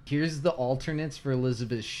shows. Here's the alternates for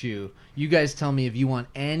Elizabeth Shue. You guys tell me if you want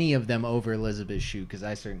any of them over Elizabeth Shue, because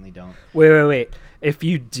I certainly don't. Wait. If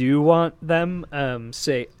you do want them,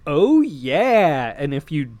 say, oh yeah. And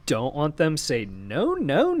if you don't want them, say,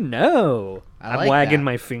 no. I I'm like wagging that.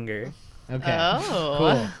 my finger. Okay. Oh.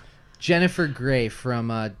 Cool. Jennifer Grey from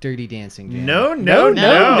Dirty Dancing. Jan. No.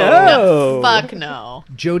 Fuck no.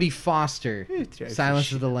 Jodie Foster,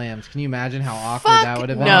 Silence of the Lambs. Can you imagine how awkward Fuck that would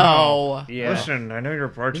have been? no. Yeah. Listen, I know you're a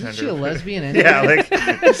bartender. Isn't she a lesbian anyway? Yeah,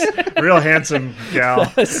 like real handsome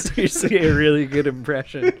gal. That's seriously a really good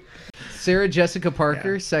impression. Sarah Jessica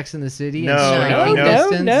Parker, Sex and the City. No, and Striking no,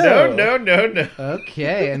 Distance. no.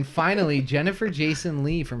 Okay, and finally, Jennifer Jason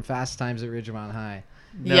Leigh from Fast Times at Ridgemont High.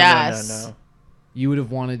 Yes. No. You would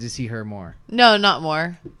have wanted to see her more. No, not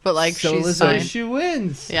more. But like So she's Elizabeth fine. Shue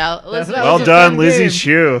wins. Yeah, Elizabeth. Well was a done, fun Lizzie game.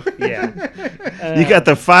 Shue. Yeah. You got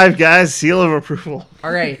the Five Guys seal of approval.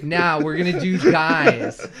 All right, now we're gonna do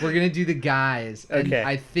guys. We're gonna do the guys. And Okay.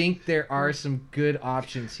 I think there are some good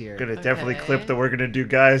options here. Gonna definitely clip the "we're gonna do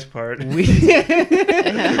guys" part.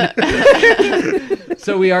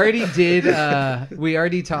 So we already did. We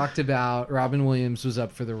already talked about Robin Williams was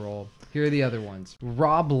up for the role. Here are the other ones.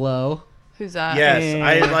 Rob Lowe. Who's that? Yes,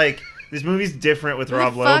 I like this movie's different with Who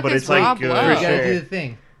Rob the Lowe, fuck but is it's like Rob good. Lowe? We gotta do the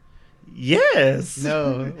thing. Yes.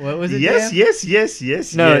 No, what was it? Yes, Dan?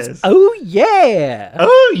 yes. No, yes. it's, oh yeah.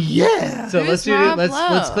 Oh yeah. So Who's let's do it. Rob Let's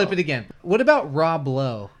Lowe? clip it again. What about Rob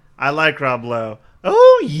Lowe? I like Rob Lowe.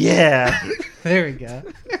 Oh yeah. There we go.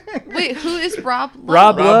 Wait, who is Rob Lowe?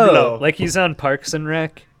 Rob Rob Lowe. Lowe. Like he's on Parks and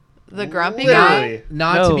Rec. The grumpy guy? Literally.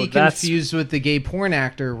 Not No, to be that's- confused with the gay porn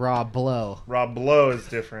actor Rob Blow. Rob Blow is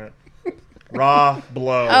different. Raw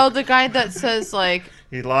Blow. Oh, the guy that says like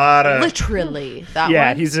He lot of literally that Yeah,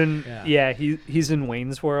 one. he's in. Yeah, he's in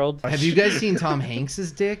Wayne's World. Have you guys seen Tom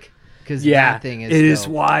Hanks's dick? Because Yeah, that thing is it is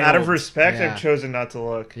dope. wild. out of respect. Yeah. I've chosen not to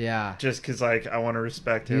look. Yeah. Just because like I want to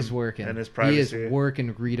respect him. He's working. and his He privacy. is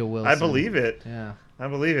working Rita Wilson. I believe it. Yeah. I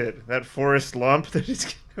believe it. That Forrest lump that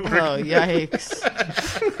he's. Oh yikes!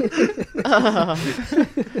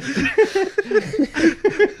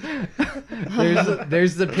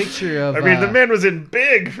 There's the picture of. I mean, the man was in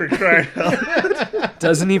Big for crying out loud.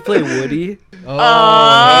 Doesn't he play Woody? Oh,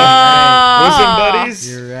 Bosom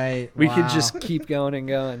buddies. you're right. We Wow. could just keep going and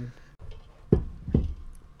going.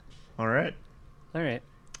 All right. All right.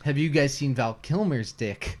 Have you guys seen Val Kilmer's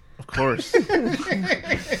dick? Of course.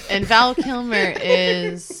 And Val Kilmer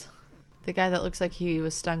is the guy that looks like he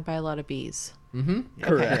was stung by a lot of bees. Mm-hmm.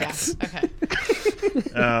 Correct.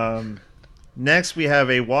 Okay. Next, we have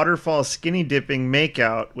a waterfall skinny dipping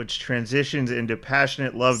makeout, which transitions into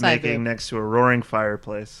passionate lovemaking boob. next to a roaring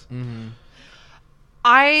fireplace. Mm-hmm.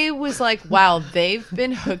 I was like, wow, they've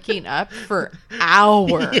been hooking up for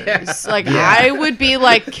hours. Like, I would be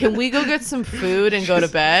like, can we go get some food and go to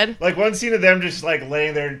bed? Like one scene of them just like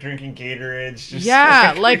laying there drinking Gatorades. Just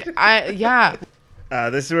Yeah, like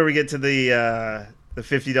this is where we get to the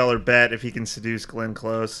 $50 bet if he can seduce Glenn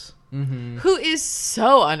Close. Mm-hmm. Who is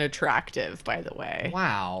so unattractive, by the way.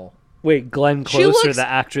 Wow. Wait, Glenn She Close or looks- the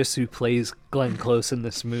actress who plays Glenn Close in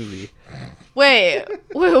this movie? Wait.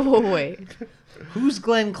 Who's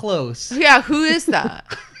Glenn Close? Yeah, who is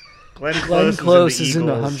that? Glenn Glenn Close is in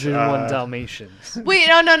Eagles, 101 Dalmatians. Wait,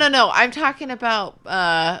 no. I'm talking about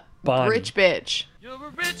Bonnie. Rich Bitch. You're a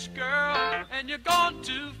rich girl, and you're gone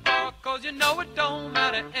too far, 'cause you know it don't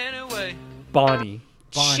matter anyway. Bonnie.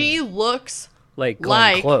 She looks Like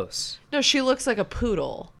Glenn Close. No, she looks like a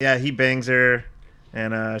poodle. Yeah, he bangs her,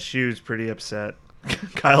 and she was pretty upset.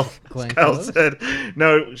 Kyle Glenn Kyle Close? said,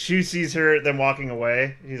 no, she sees her then walking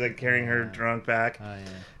away. He's like carrying her drunk back. Oh, yeah.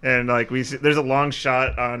 And like we see, there's a long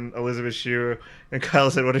shot on Elizabeth Shue, and Kyle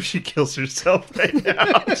said, what if she kills herself right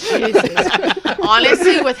now? Jesus.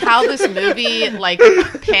 Honestly, with how this movie like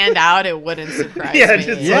panned out, it wouldn't surprise me.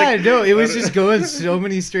 Yeah, no, it was just going so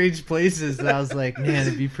many strange places that I was like, man,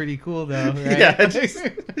 it'd be pretty cool though, right? Yeah, just-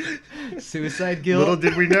 Suicide guilt. Little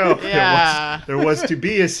did we know Yeah. there was to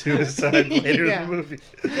be a suicide later Yeah. in the movie.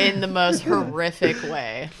 In the most horrific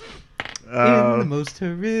way. In the most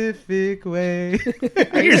horrific way.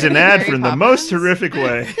 Here's an ad Mary from the Poppins? most horrific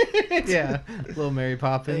way. Yeah, little Mary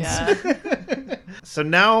Poppins. Yeah. So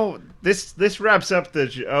now this wraps up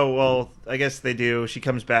the. Oh well, I guess they do. She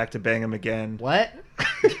comes back to bang him again. What?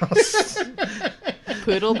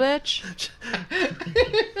 Poodle bitch.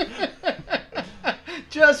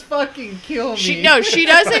 Just fucking kill me. She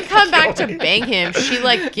doesn't come back to bang him. She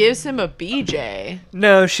like gives him a BJ.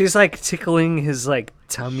 No, she's like tickling his like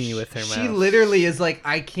tummy with her She mouth. literally is like,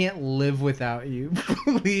 I can't live without you.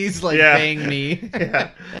 Please, like, Yeah. bang me. Yeah.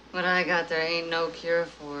 What I got there ain't no cure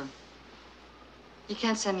for. You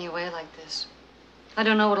can't send me away like this. I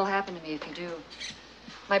don't know what'll happen to me if you do.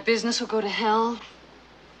 My business will go to hell.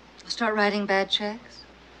 I'll start writing bad checks.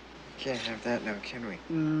 Can't have that now, can we?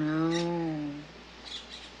 No.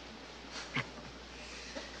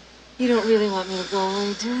 You don't really want me to go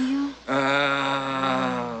away, do you?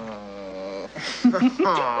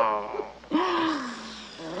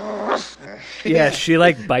 Yeah, she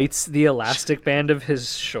like bites the elastic band of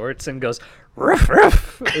his shorts and goes, ruff,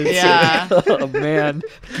 ruff. It's Yeah. like, oh man,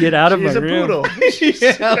 get out of She's my a room. poodle.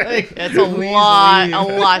 Yeah, like, It's a please lot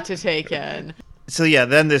leave. to take in. So yeah,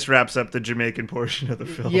 then this wraps up the Jamaican portion of the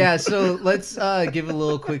film. Yeah, so let's give a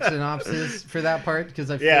little quick synopsis for that part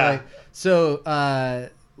because I feel Yeah. like so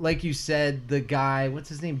like you said, the guy, what's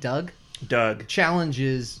his name, Doug,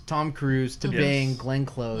 challenges Tom Cruise to Yes. bang Glenn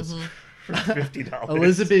Close. For $50.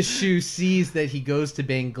 Elizabeth Shue sees that he goes to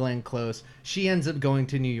bang Glenn Close. She ends up going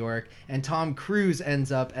to New York, and Tom Cruise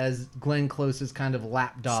ends up as Glenn Close's kind of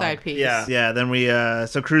lapdog. Side piece. Yeah. Then we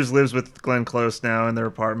so Cruz lives with Glenn Close now in their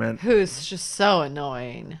apartment. Who's just so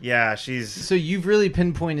annoying. Yeah, she's So you've really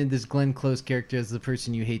pinpointed this Glenn Close character as the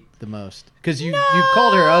person you hate the most because you've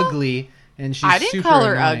called her ugly, and she's I didn't super call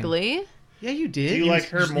her annoying. ugly. Yeah, you did. Do you like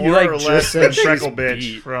her you, more like, or just less said than she's Freckle Bitch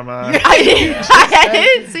beat. from I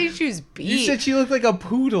didn't say she was beat. You said she looked like a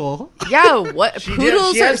poodle. Yeah, what She did-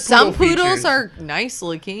 poodles she are? has Some poodle poodles features. are nice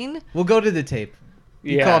looking. We'll go to the tape.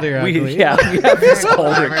 You Yeah, called her ugly. we have this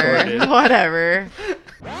all recorded. Whatever.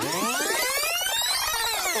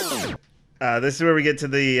 this is where we get to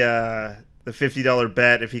the $50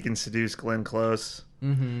 bet if he can seduce Glenn Close.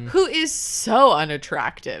 Mm-hmm. Who is so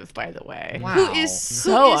unattractive, by the way? Wow. Who is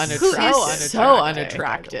so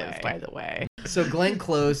unattractive, by the way? So Glenn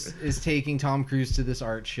Close is taking Tom Cruise to this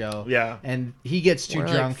art show. Yeah. And he gets too More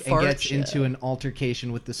like drunk and fart gets show. into an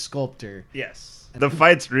altercation with the sculptor. Yes. The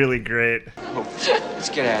fight's really great. Let's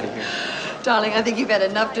get out of here. Darling, I think you've had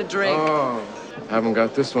enough to drink. Oh, haven't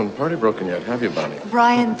got this one party broken yet, have you, Bonnie?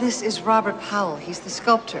 Brian, this is Robert Powell. He's the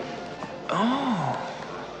sculptor. Oh.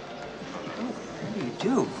 You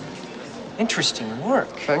do. Interesting work.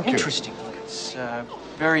 Thank you. Interesting. It's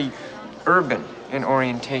very urban in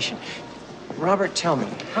orientation. Robert, tell me,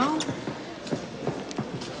 how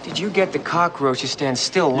did you get the cockroach to stand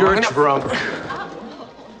still long You're enough? drunk.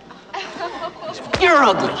 You're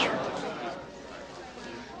ugly.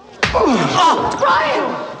 Oh,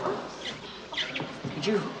 Brian! Could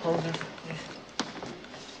you hold me?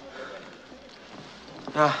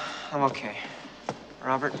 No, I'm okay.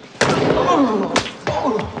 Robert?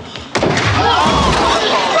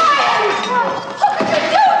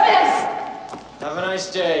 Have a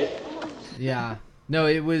nice day. Yeah. No,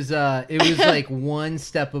 it was like one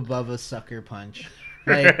step above a sucker punch.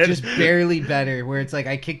 Like just barely better, where it's like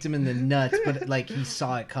I kicked him in the nuts, but like he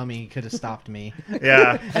saw it coming, he could have stopped me.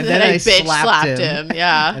 Yeah. And then I bitch slapped him.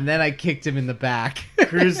 Yeah. And then I kicked him in the back.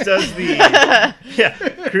 Cruz does the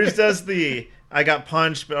Cruz does the I got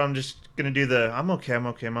punched, but I'm just gonna do the I'm okay, and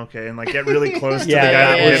like get really close to the guy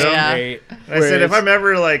that hit him. Great. And I said if I'm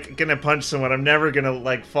ever like gonna punch someone, I'm never gonna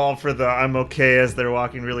like fall for the I'm okay as they're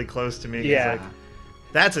walking really close to me. 'Cause, Yeah. like,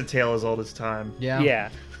 that's a tale as old as time. Yeah. Yeah.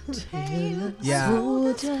 Yeah. Song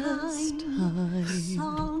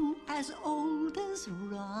as old as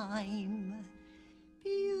rhyme,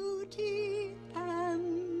 beauty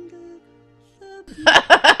and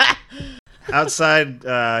the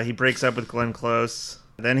Outside, he breaks up with Glenn Close.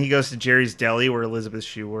 Then he goes to Jerry's Deli where Elizabeth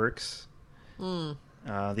Shue works.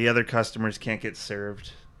 The other customers can't get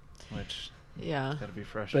served, which Yeah. gotta be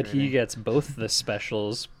frustrating. But he gets both the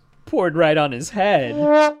specials poured right on his head.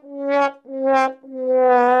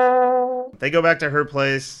 They go back to her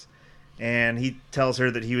place, and he tells her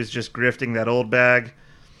that he was just grifting that old bag,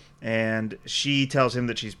 and she tells him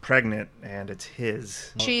that she's pregnant, and it's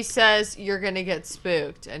his. She says, "You're gonna get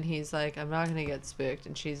spooked," and he's like, "I'm not gonna get spooked,"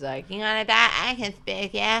 and she's like, "You wanna die? I can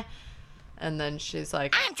spook ya." And then she's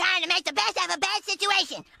like, I'm trying to make the best of a bad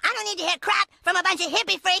situation. I don't need to hear crap from a bunch of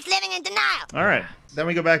hippie freaks living in denial. All right. Then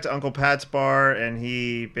we go back to Uncle Pat's bar, and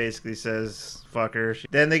he basically says, fuck her.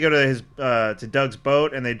 Then they go to Doug's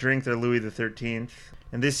boat, and they drink their Louis the 13th.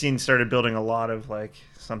 And this scene started building a lot of, like,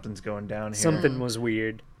 something's going down here. Something was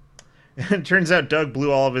weird. And it turns out Doug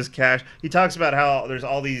blew all of his cash. He talks about how there's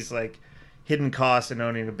all these, like, hidden costs in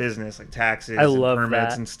owning a business, like taxes I love and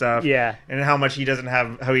permits that. and stuff. Yeah. And how he doesn't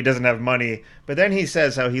have money. But then he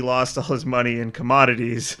says how he lost all his money in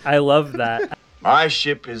commodities. I love that. My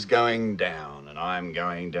ship is going down, and I'm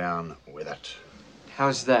going down with it.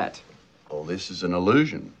 How's that? All this is an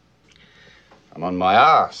illusion. I'm on my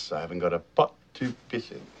ass. I haven't got a pot to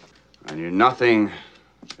piss in. I knew nothing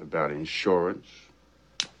about insurance,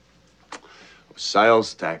 or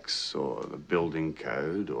sales tax, or the building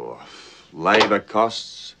code, or labor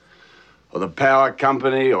costs, or the power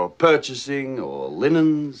company, or purchasing, or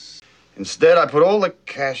linens. Instead, I put all the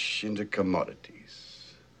cash into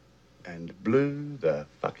commodities and blew the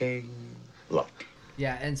fucking lot.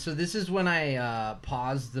 Yeah, and so this is when I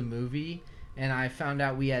paused the movie and I found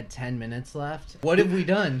out we had 10 minutes left. What have we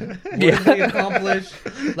done? What have we accomplished?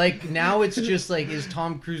 Like, now it's just like, is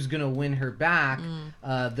Tom Cruise gonna win her back,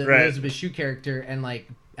 the Right. Elizabeth Shue character, and like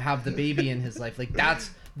have the baby in his life? Like, that's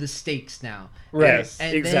the stakes now. Right, Yes,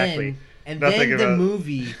 And exactly. then Nothing the about-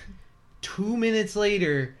 movie 2 minutes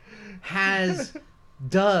later has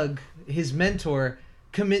Doug, his mentor,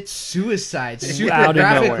 commit suicide super Out of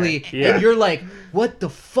graphically, nowhere. Yeah. and you're like, what the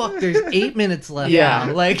fuck? There's 8 minutes left Yeah.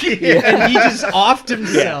 now. Like, and he just offed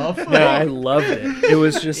himself. No, I loved it. It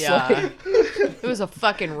was just Yeah. like... It was a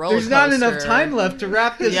fucking roller There's not enough coaster. time left to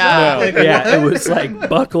wrap this Yeah. up. No, Like, yeah, what? it was like,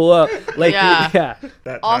 buckle up. Like, Yeah. yeah.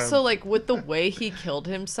 That Also, time. like, with the way he killed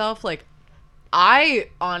himself, like, I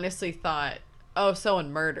honestly thought, oh,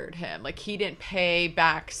 someone murdered him. Like, he didn't pay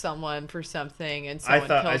back someone for something and someone I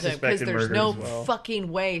killed him. Because suspected there's murder no as well. fucking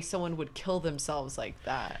way someone would kill themselves like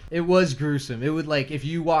that. It was gruesome. It would, like, if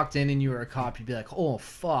you walked in and you were a cop, you'd be like, oh,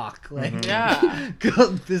 fuck. Like, Yeah.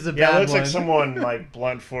 this is a Yeah, bad it looks one. like someone, like,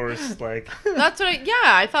 blunt force, like... That's what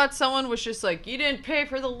I thought someone was just like, you didn't pay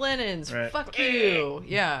for the linens. Right. Fuck you.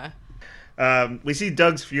 Yeah. We see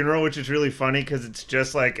Doug's funeral, which is really funny because it's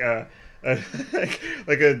just like a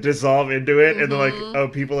dissolve into it, and then like, oh,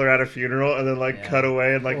 people are at a funeral, and then like cut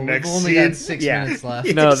away, and like Well, next we've only scene. got 6 minutes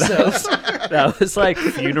left. No, so- that was like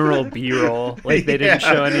funeral B-roll. Like, they didn't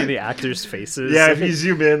Yeah. show any of the actors' faces. Yeah, if you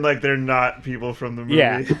zoom in, like they're not people from the movie.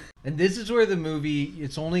 Yeah. And this is where the movie,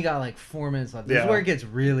 it's only got like 4 minutes left. This is Yeah. where it gets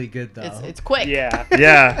really good, though. It's quick. Yeah.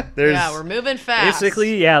 Yeah, there's Yeah, we're moving fast.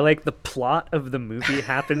 Basically, yeah, like the plot of the movie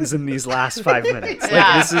happens in these last 5 minutes. Like,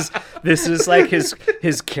 Yeah. this is like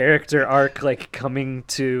his character arc, like coming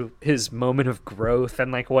to his moment of growth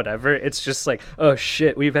and like whatever. It's just like, oh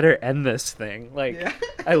shit, we better end this thing. Like,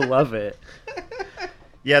 I love it.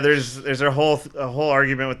 yeah. There's a whole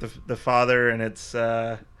argument with the father, and it's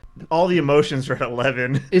all the emotions are at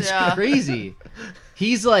 11. It's Yeah. crazy.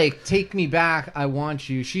 He's like, take me back, I want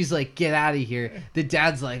you. She's like, get out of here. The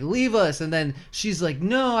dad's like, leave us. And then she's like,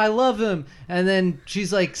 no, I love him. And then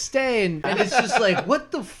she's like, stay. And it's just like,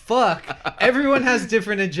 what the fuck? Everyone has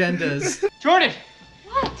different agendas. Jordan!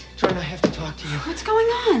 What? Jordan, I have to talk to you. What's going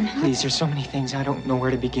on? Please, there's so many things I don't know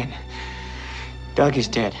where to begin. Doug is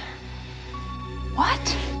dead.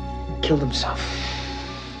 What? Killed himself.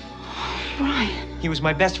 Brian. He was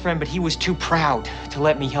my best friend, but he was too proud to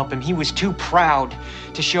let me help him. He was too proud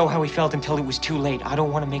to show how he felt until it was too late. I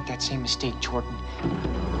don't want to make that same mistake, Jordan.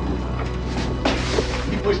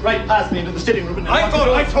 He pushed right past me into the sitting room and I thought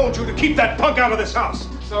I told you to keep that punk out of this house.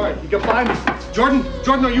 Sorry, you can find me. Jordan,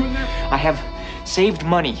 are you in there? I have saved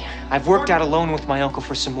money. I've worked out a loan with my uncle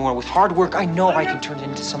for some more. With hard work, I know I can turn it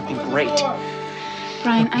into something great.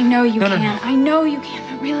 Brian, I know you No, no, can. no. I know you can,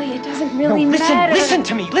 but really, it doesn't really No, matter. listen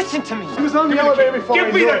to me. Listen to me. He was on the elevator before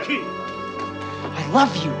Give me the key. I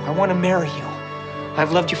love you. I want to marry you.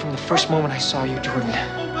 I've loved you from the first moment I saw you, Jordan.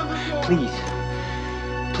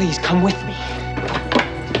 Please come with me.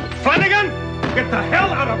 Flanagan, get the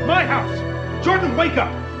hell out of my house. Jordan, wake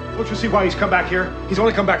up. Don't you see why he's come back here? He's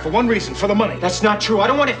only come back for one reason, for the money. That's not true. I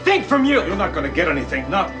don't want to think from you. You're not going to get anything,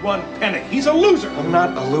 not one penny. He's a loser. I'm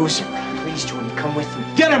not a loser. Please, Jordan, come with me.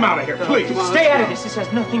 Get him out of here, please. Stay out of this. This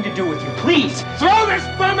has nothing to do with you. Please. Throw this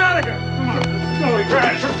bum out of here. Come on. No, he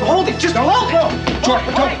crashed. Hold it. Just hold it.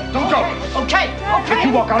 Jordan, don't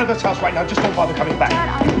You walk out of this house right now. Just don't bother coming back. Dad,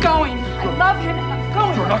 I'm going. I love him. I'm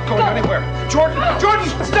going. You're not going anywhere. Jordan,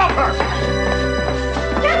 stop her!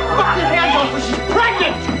 Get Fuck your hands off her. She's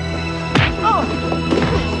pregnant! Oh,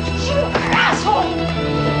 you asshole!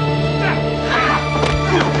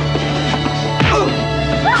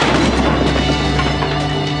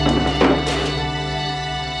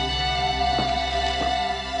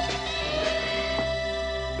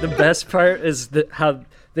 The best part is how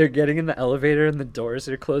they're getting in the elevator and the doors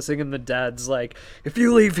are closing and the dad's like, if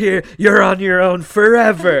you leave here, you're on your own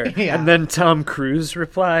forever. Yeah. And then Tom Cruise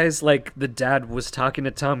replies, like the dad was talking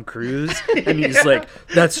to Tom Cruise and he's like,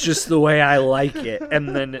 that's just the way I like it.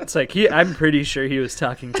 And then it's like, I'm pretty sure he was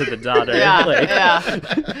talking to the daughter. Yeah, like, yeah.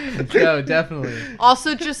 No, definitely.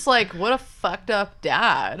 Also, just like, what a fucked up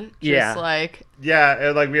dad. Just Yeah. like,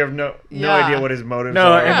 Yeah, like we have no Yeah. idea what his motives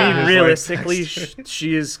No, are. I mean, Just, realistically, like,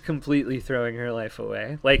 she is completely throwing her life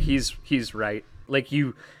away. Like, he's right. Like,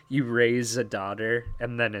 you raise a daughter,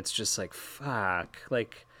 and then it's just like, fuck.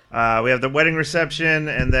 Like, we have the wedding reception,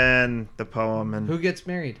 and then the poem. And Who gets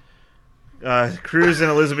married? Cruz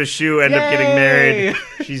and Elizabeth Shue end up getting Yay! married.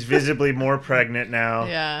 She's visibly more pregnant now.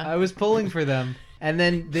 yeah. I was pulling for them. And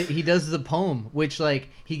then he does the poem, which, like,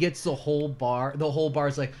 he gets the whole bar. The whole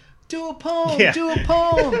bar's like, do a poem, Yeah. do a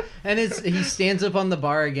poem. And he stands up on the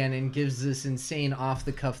bar again and gives this insane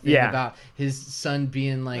off-the-cuff thing Yeah. about his son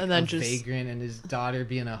being, like, And then a just- vagrant and his daughter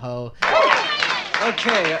being a hoe.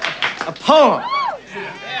 Okay, a poem.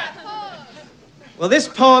 Well, this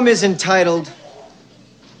poem is entitled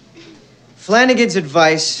Flanagan's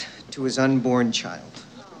Advice to His Unborn Child.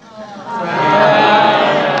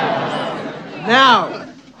 Now,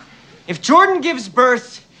 if Jordan gives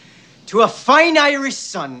birth to a fine Irish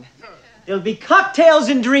son, there'll be cocktails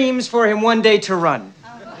and dreams for him one day to run.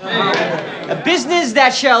 A business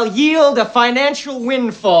that shall yield a financial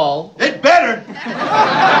windfall. It better.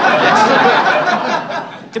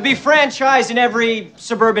 To be franchised in every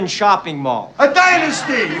suburban shopping mall. A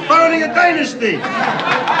dynasty. You're founding a dynasty.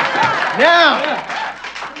 Now,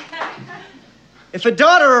 if a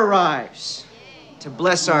daughter arrives to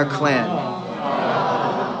bless our clan,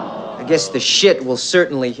 I guess the shit will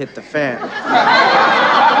certainly hit the fan.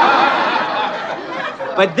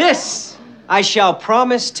 But this I shall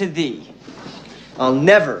promise to thee. I'll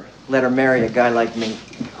never let her marry a guy like me.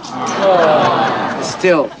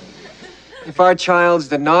 Still, if our child's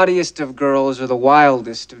the naughtiest of girls or the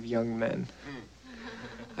wildest of young men,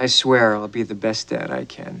 I swear I'll be the best dad I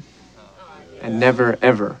can. And never,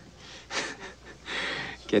 ever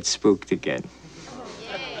get spooked again.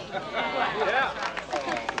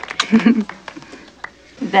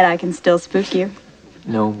 Bet I can still spook you.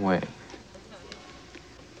 No way.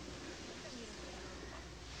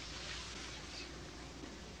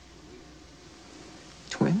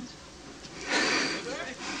 Twins?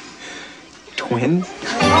 Twins?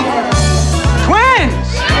 Twins!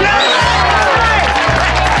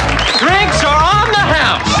 Drinks are on the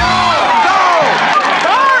house!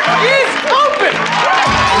 Bar is open!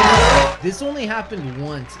 This only happened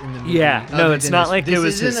once in the movie. Yeah, no, other it's than not this. like it this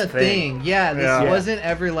was isn't his a thing. Yeah, this Yeah. wasn't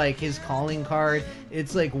ever like his calling card.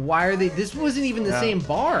 It's like, why are they? This wasn't even the same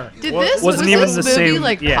bar. Did Well, this wasn't was even this the movie same-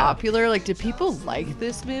 like yeah. popular? Like, did people like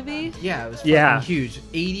this movie? Yeah, it was Yeah. fucking huge.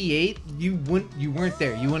 88, you weren't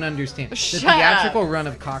there. You wouldn't understand. The Shut theatrical run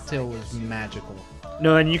of Cocktail was magical.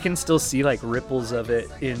 no, and you can still see like ripples of it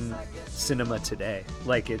in cinema today.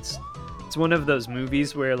 Like, it's one of those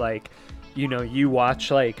movies where, like, you know, you watch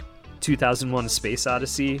like 2001: A Space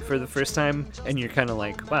Odyssey for the first time, and you're kind of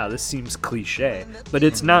like, wow, this seems cliche. But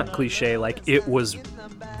it's not cliche. Like, it was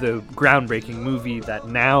the groundbreaking movie that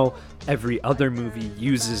now every other movie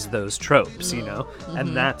uses those tropes, you know?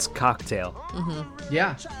 And that's Cocktail.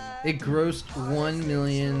 Yeah, it grossed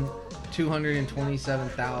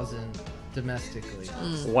 1,227,000 domestically.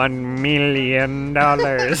 $1 million.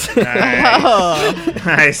 Nice.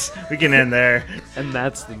 Nice. We can end there. And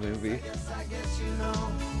that's the movie.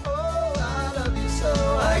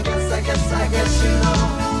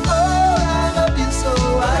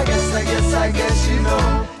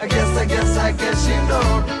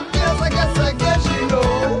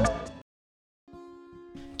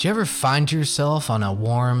 Do you ever find yourself on a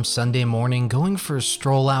warm Sunday morning going for a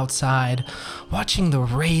stroll outside, watching the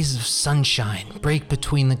rays of sunshine break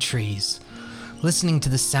between the trees, listening to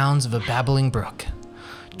the sounds of a babbling brook,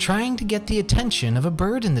 trying to get the attention of a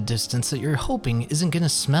bird in the distance that you're hoping isn't going to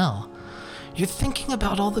smell? You're thinking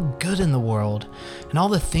about all the good in the world and all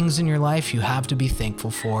the things in your life you have to be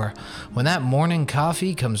thankful for when that morning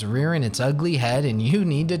coffee comes rearing its ugly head and you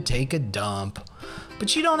need to take a dump.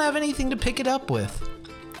 But you don't have anything to pick it up with.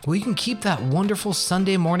 Well, you can keep that wonderful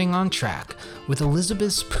Sunday morning on track with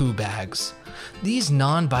Elizabeth's Poo Bags. These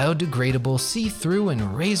non-biodegradable, see-through,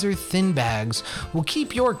 and razor-thin bags will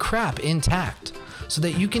keep your crap intact so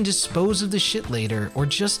that you can dispose of the shit later or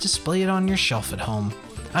just display it on your shelf at home.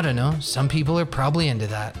 I don't know, some people are probably into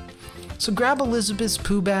that. So grab Elizabeth's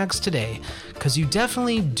Poo Bags today, because you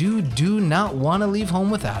definitely do not want to leave home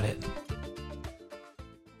without it.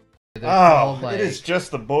 Oh, it is just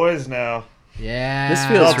the boys now. Yeah. This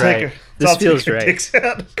feels right. This feels right.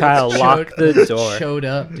 Kyle, lock the door. Showed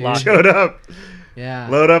up, dude. Showed up. Yeah.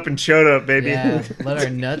 Load up and showed up, baby. Yeah, let our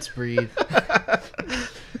nuts breathe.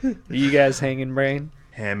 You guys hanging brain?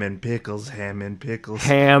 Ham and pickles, ham and pickles.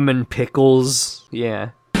 Ham and pickles,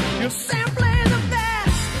 yeah. You're simply the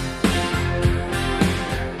best.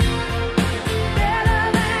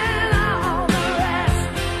 Better than all the rest.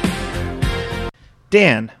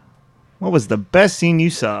 Dan, what was the best scene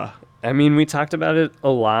you saw? I mean, we talked about it a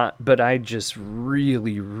lot, but I just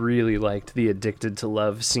really, really liked the Addicted to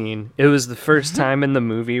Love scene. It was the first time in the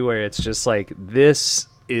movie where it's just like, this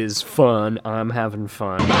is fun. I'm having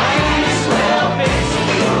fun.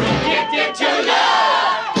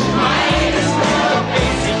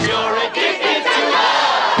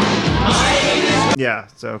 Yeah,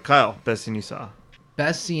 so Kyle, best scene you saw.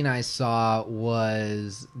 Best scene I saw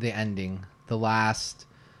was the ending. The last...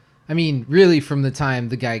 I mean, really from the time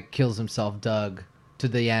the guy kills himself, Doug, to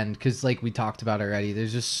the end. Because like we talked about already,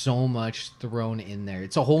 there's just so much thrown in there.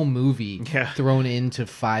 It's a whole movie thrown into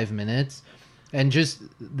 5 minutes. And just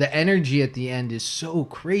the energy at the end is so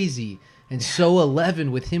crazy. And so 11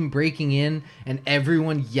 with him breaking in and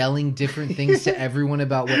everyone yelling different things to everyone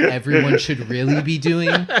about what everyone should really be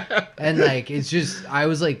doing. And like, it's just, I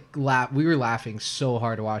was like, we were laughing so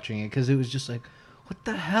hard watching it because it was just like, what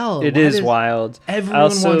the hell? It is wild. Everyone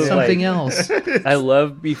wants something else. I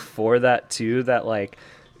love before that too, that like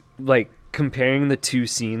comparing the two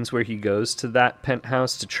scenes where he goes to that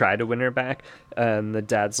penthouse to try to win her back, and the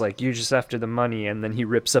dad's like, you're just after the money, and then he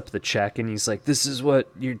rips up the check and he's like, this is what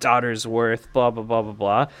your daughter's worth, blah blah blah blah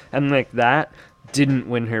blah, and like that didn't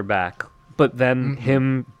win her back. But then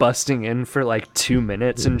him busting in for like 2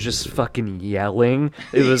 minutes and just fucking yelling,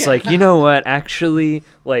 it was like, you know what, actually,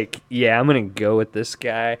 like, yeah, I'm gonna go with this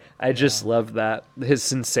guy. I just love that his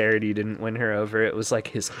sincerity didn't win her over. It was like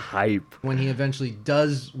his hype. When he eventually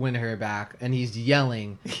does win her back and he's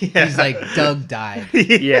yelling, he's like, Doug died.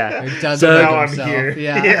 Yeah. Or Doug Doug himself. here.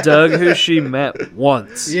 Yeah. Doug, who she met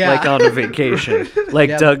once, like on a vacation.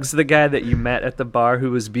 Like Doug's the guy that you met at the bar who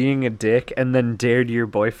was being a dick and then dared your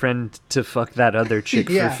boyfriend to fuck that other chick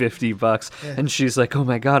for $50. And she's like, oh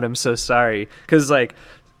my God, I'm so sorry. Because like,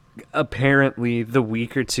 apparently the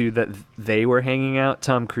week or two that they were hanging out,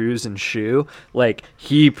 Tom Cruise and Shu, like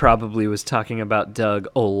he probably was talking about Doug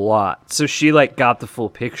a lot, so she like got the full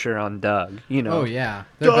picture on Doug, you know. Oh yeah,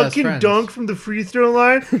 they're Doug best can friends. dunk from the free throw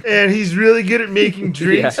line, and he's really good at making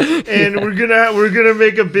drinks. And we're gonna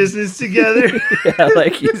make a business together. Yeah,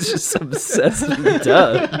 like he's just obsessed with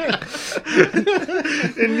Doug.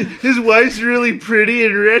 And his wife's really pretty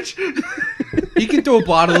and rich. He can throw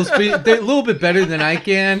bottles, but they're a little bit better than I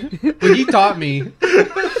can. But he taught me.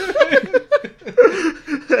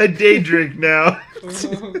 I day drink now.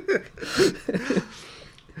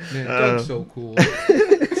 Man, Doug's so cool.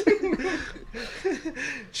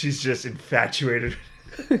 She's just infatuated.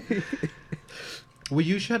 Will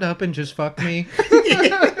you shut up and just fuck me?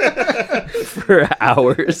 For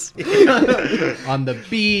hours. On the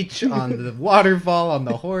beach, on the waterfall, on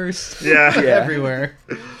the horse. Yeah. Everywhere.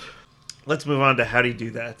 Let's move on to how do you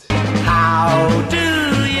do that? How do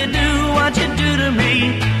you do what you do to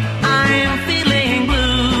me? I'm feeling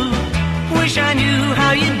blue. Wish I knew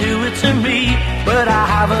how you do it to me, but I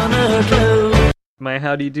haven't a clue. My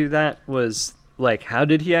how do you do that was like, how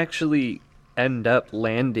did he actually end up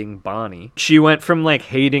landing Bonnie? She went from like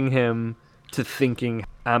hating him to thinking,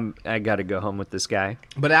 I gotta go home with this guy.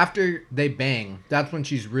 But after they bang, that's when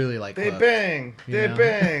she's really like, They hooked, bang. you They know?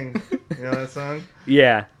 bang. You know that song?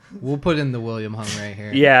 Yeah. We'll put in the William Hung right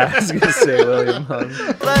here. Yeah, I was gonna say William Hung.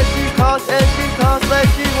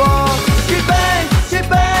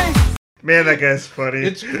 Man, that guy's funny.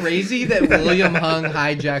 It's crazy that William Hung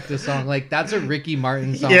hijacked the song. Like, that's a Ricky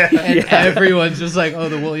Martin song. Yeah. And Yeah. everyone's just like, oh,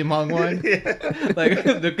 the William Hung one? Like,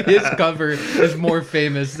 his cover is more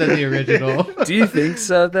famous than the original. Do you think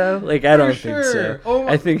so, though? Like, I don't think so. sure. Oh,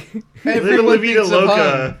 I think... Livin' La Vida thinks of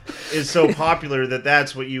Loca is so popular that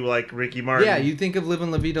that's what you like Ricky Martin. Yeah, you think of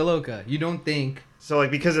Livin' La Vida Loca. You don't think... So,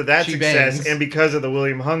 like, because of that She success bangs. and because of the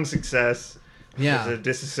William Hung success, Yeah. there's a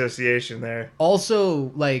disassociation there.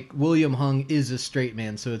 Also, like, William Hung is a straight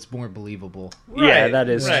man, so it's more believable. Yeah, Right, that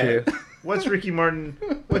is right. true. What's Ricky Martin?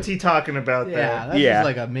 What's he talking about there? Yeah, that's just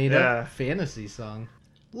like a made-up fantasy song.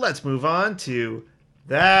 Let's move on to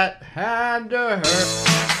That Had to Hurt.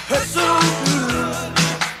 Hurt so good.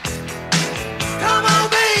 Come on,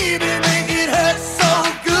 baby, make it hurt so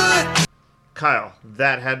good. Kyle,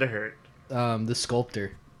 That Had to Hurt. The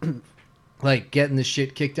Sculptor. Like getting the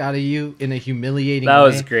shit kicked out of you in a humiliating That way.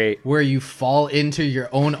 was great. Where you fall into your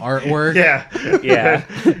own artwork. Yeah.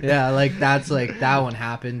 Yeah, like that's like that one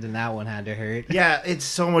happened and that one had to hurt. Yeah, it's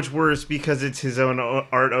so much worse because it's his own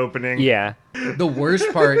art opening. Yeah. The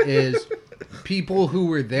worst part is people who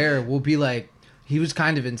were there will be like, he was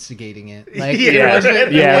kind of instigating it. Like,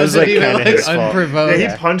 it was like even like unprovoked.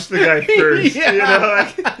 Yeah, he punched the guy first. Yeah. You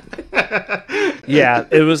know? Yeah,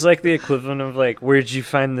 it was like the equivalent of like, where'd you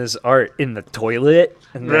find this art? In the toilet?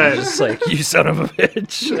 And then Right. just like, you son of a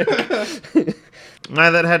bitch. My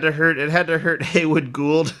That Had to Hurt. It had to hurt Haywood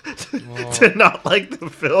Gould to not like the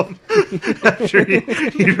film after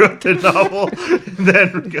he wrote the novel and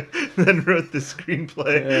then wrote the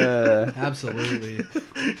screenplay. Absolutely.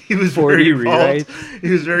 He was 40 very involved. rewrites.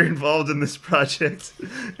 He was very involved in this project,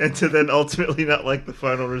 and to then ultimately not like the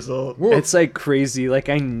final result. It's like crazy. Like,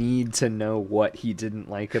 I need to know what he didn't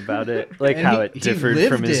like about it. Like, And how he it differed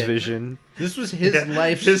lived from his it. vision. This was his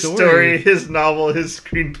life his story. his novel, his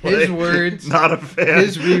screenplay. His words. Not a fan.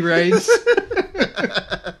 His rewrites.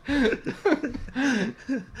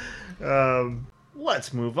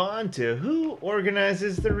 Let's move on to who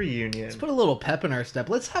organizes the reunion. Let's put a little pep in our step.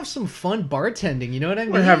 Let's have some fun bartending. You know what I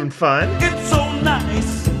mean? We're having fun. It's so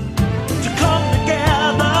nice to come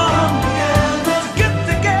together. To get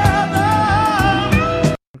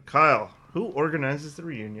together. Kyle, who organizes the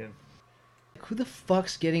reunion? Who the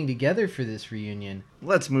fuck's getting together for this reunion?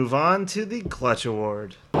 Let's move on to the Clutch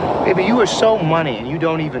Award. Baby, you are so money and you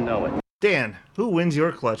don't even know it. Dan, who wins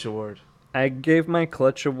your Clutch Award? I gave my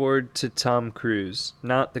Clutch Award to Tom Cruise,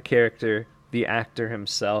 not the character, the actor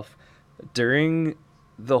himself. During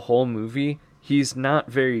the whole movie, he's not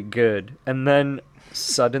very good. And then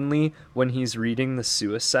suddenly, when he's reading the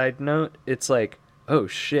suicide note, it's like, oh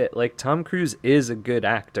shit, like Tom Cruise is a good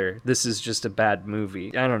actor. This is just a bad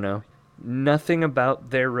movie. I don't know. Nothing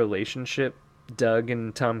about their relationship, Doug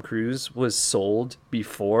and Tom Cruise, was sold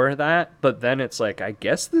before that. But then it's like, I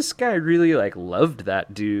guess this guy really like loved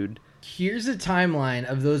that dude. Here's a timeline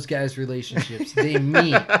of those guys' relationships. They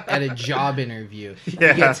meet at a job interview.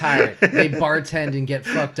 Yeah. He gets hired. They bartend and get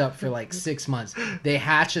fucked up for like 6 months. They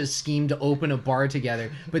hatch a scheme to open a bar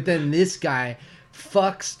together. But then this guy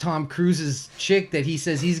fucks Tom Cruise's chick that he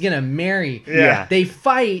says he's going to marry. Yeah. They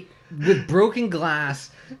fight with broken glass.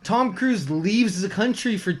 Tom Cruise leaves the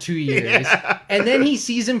country for 2 years. Yeah. And then he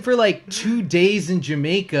sees him for like 2 days in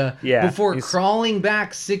Jamaica before crawling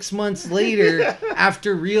back 6 months later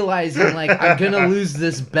after realizing like, I'm going to lose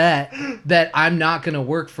this bet that I'm not going to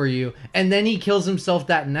work for you. And then he kills himself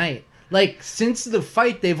that night. Like, since the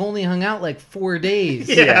fight, they've only hung out like 4 days.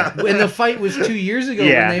 Yeah. When the fight was 2 years ago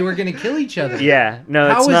when they were going to kill each other. Yeah. No,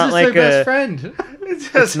 How it's is not this like their best friend?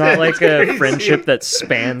 It's not like a friendship that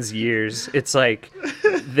spans years. It's like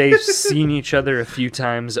they've seen each other a few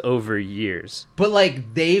times over years. But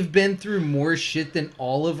like they've been through more shit than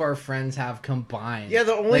all of our friends have combined. Yeah,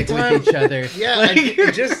 the only like, time with each other. Yeah, Like,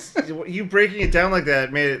 it just you breaking it down like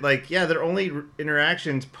that made it like their only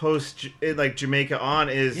interactions post like Jamaica on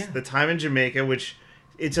is the time in Jamaica, which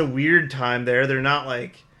it's a weird time there. They're not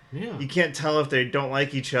like you can't tell if they don't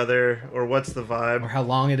like each other or what's the vibe or how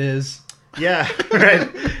long it is. Yeah, right.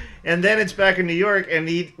 And then it's back in New York, and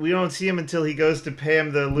we don't see him until he goes to pay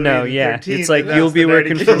him the Louis XIII. It's like, and that's you'll be the night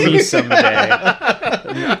he working for kills me him. someday.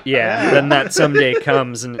 Then that someday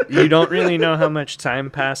comes, and you don't really know how much time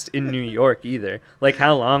passed in New York either. Like,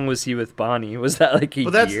 how long was he with Bonnie? Was that like a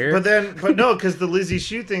year? But no, because the Lizzie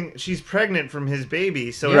Shue thing, she's pregnant from his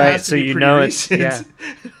baby, so it Right, has to so be you pretty know recent. it's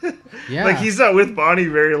Yeah. Like, he's not with Bonnie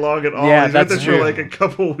very long at all. Yeah, he's that's with her true. for like a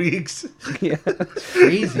couple weeks. Yeah.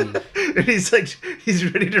 Crazy. And he's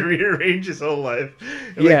ready to rearrange his whole life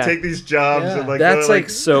and Yeah. like take these jobs and like that's go, like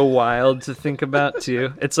so wild to think about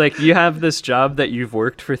too. It's like you have this job that you've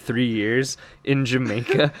worked for 3 years in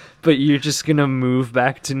Jamaica, but you're just gonna move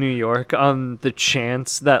back to New York on the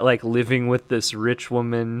chance that like living with this rich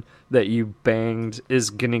woman that you banged is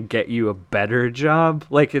gonna get you a better job.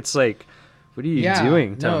 Like, it's like, what are you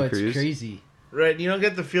doing, Tom Cruise? It's crazy. Right, you don't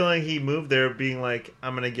get the feeling he moved there being like,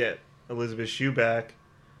 I'm gonna get Elizabeth Shue back.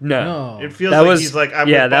 No. It feels That like was- he's like, I'm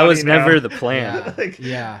yeah, with that Bonnie was now. never the plan. Like,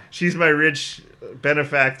 Yeah. she's my rich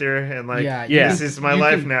benefactor, and like, Yeah, this is my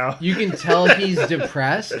life now. You can tell he's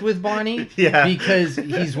depressed with Bonnie, Yeah. because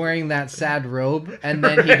he's wearing that sad robe, and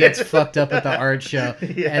then he gets fucked up at the art show,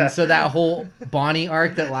 Yeah. and so that whole Bonnie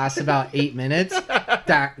arc that lasts about 8 minutes,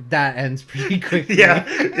 that ends pretty quickly. Yeah,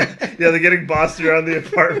 they're getting bossed around the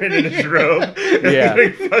apartment in his robe. And Yeah.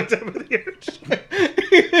 getting fucked up with the art show.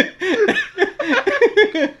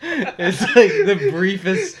 It's like the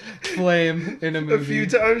briefest flame in a A movie. few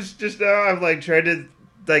times just now, I've like tried to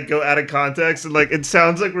like go out of context, and like it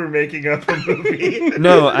sounds like we're making up a movie.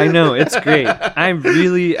 No, I know, it's great. I then the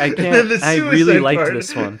really suicide liked part,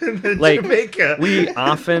 this one. and then Like Jamaica. we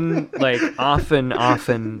often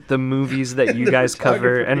the movies that you guys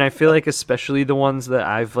cover, and I feel like especially the ones that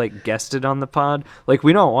I've like guested on the pod, like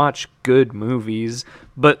we don't watch good movies,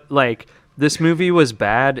 but like this movie was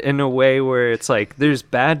bad in a way where it's like there's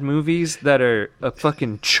bad movies that are a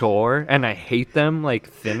fucking chore and I hate them, like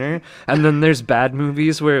Thinner, and then there's bad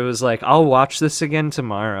movies where it was like I'll watch this again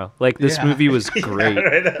tomorrow. Like this movie was great. Yeah,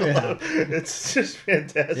 right, I love- It's just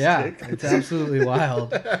fantastic. Yeah, it's absolutely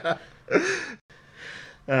wild.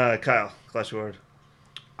 Kyle, Clash Award.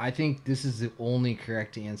 I think this is the only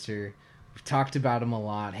correct answer. We've talked about him a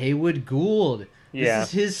lot. Haywood Gould. Yeah. This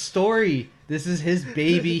is his story. This is his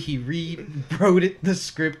baby. He wrote the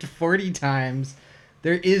script 40 times.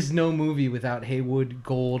 There is no movie without Haywood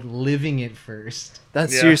Gould living it first.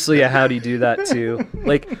 That's seriously a how'd he do that too.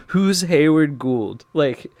 Like, who's Hayward Gould?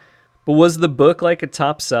 Like, but was the book like a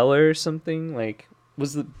top seller or something? Like,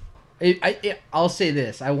 was the... I'll say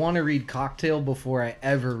this. I want to read Cocktail before I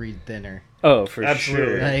ever read Thinner. Oh, for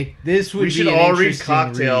Absolutely. sure. Like, this would We be should an all read interesting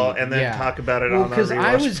Cocktail read. and then talk about it well, on our because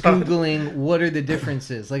I rewatch was pod. Googling what are the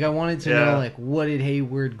differences. Like, I wanted to know, like, what did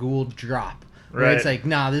Hayward Gould drop? Where Right. it's like,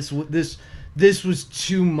 nah, this was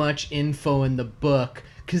too much info in the book.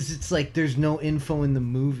 Because it's like there's no info in the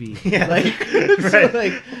movie. Yeah. Like, so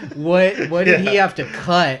like, what did he have to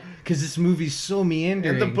cut? Because this movie's so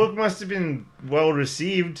meandering. And the book must have been well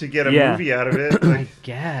received to get a Yeah. movie out of it. I Like,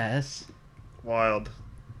 guess. wild.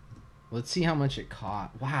 Let's see how much it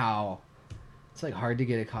cost. Wow. It's like hard to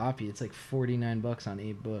get a copy. It's like $49 on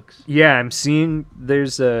 8 books. Yeah, I'm seeing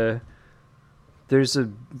there's a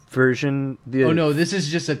version. Oh no, this is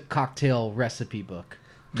just a cocktail recipe book.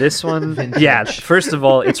 This one, Vintage. yeah. First of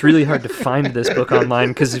all, it's really hard to find this book online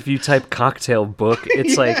because if you type cocktail book,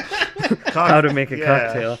 it's like how to make a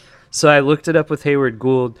cocktail. So I looked it up with Hayward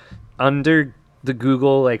Gould. Under the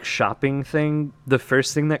Google like shopping thing, the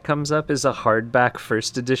first thing that comes up is a hardback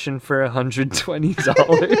first edition for $120.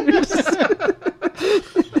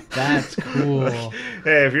 That's cool.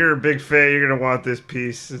 Hey, if you're a big fan, you're gonna want this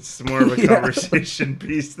piece. It's more of a conversation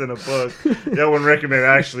piece than a book. I wouldn't recommend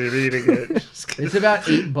actually reading it. It's about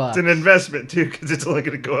 $8. It's an investment too, because it's only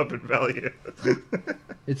gonna go up in value.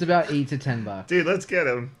 It's about $8 to $10. Dude, let's get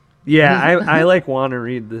him. Yeah, I like want to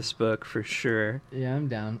read this book for sure. Yeah, I'm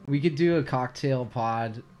down. We could do a cocktail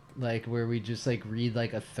pod, like where we just like read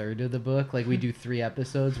like a third of the book. Like we do 3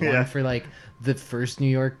 episodes, one Yeah. for like the first New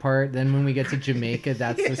York part. Then when we get to Jamaica,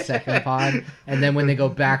 that's the second pod, and then when they go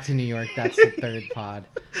back to New York, that's the third pod.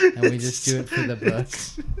 And we just do it for the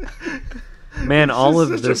books. Man, It's all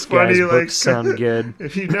just of such a this guy's funny, books sound good.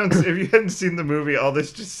 If you hadn't seen the movie, all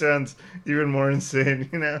this just sounds even more insane,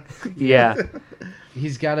 you know? Yeah.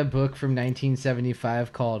 He's got a book from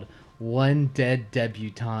 1975 called One Dead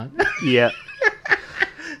Debutante. Yeah.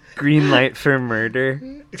 Green light for murder.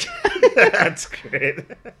 That's great.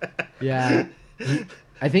 Yeah.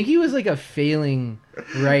 I think he was like a failing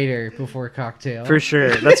writer before Cocktail. For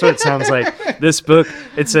sure. That's what it sounds like. This book,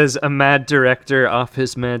 it says a mad director off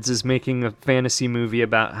his meds is making a fantasy movie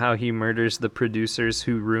about how he murders the producers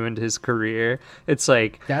who ruined his career. It's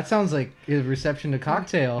like... That sounds like a reception to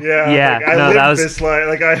Cocktail. Yeah, like, I no, live that was- this life.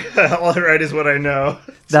 Like all I write is what I know.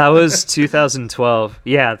 That was 2012.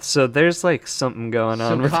 Yeah, so there's like something going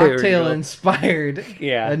on So with Cocktail Hayward. inspired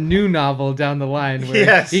Yeah. a new novel down the line where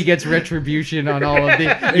Yes. he gets retribution on all of the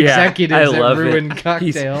Yeah, executives I that love it. ruined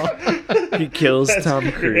Cocktail. He kills That's Tom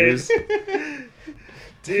great. Cruise.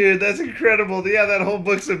 Dude, that's incredible. Yeah, that whole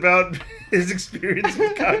book's about his experience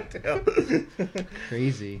with Cocktail.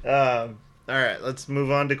 Crazy. All right, let's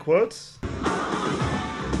move on to quotes.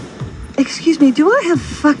 Excuse me, do I have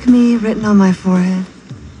fuck me written on my forehead?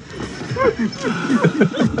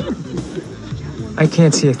 I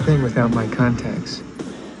can't see a thing without my contacts.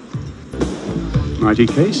 Mighty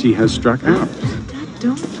Casey has struck out.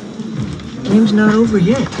 Don't. Game's not over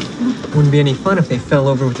yet. Wouldn't be any fun if they fell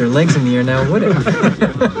over with their legs in the air now, would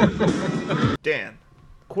it? Dan,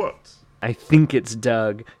 quotes. I think it's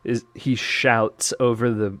Doug, he shouts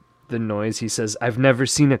over the noise. He says, "I've never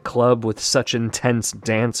seen a club with such intense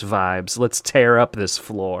dance vibes. Let's tear up this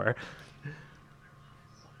floor."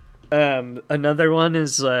 Another one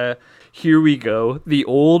is Here We Go, the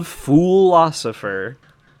old philosopher.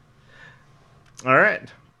 All right,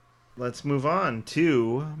 let's move on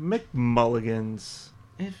to McMulligan's.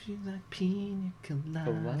 If you like pina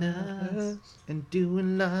coladas and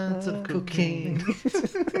doing lots of cocaine.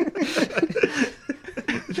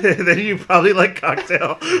 Then you probably like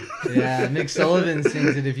Cocktail. Yeah, Mick Sullivan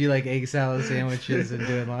sings it if you like egg salad sandwiches and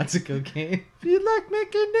doing lots of cocaine. If you like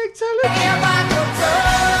making egg salad.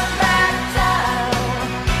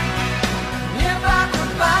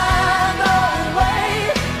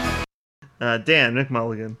 Dan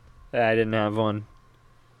McMulligan. I didn't have one.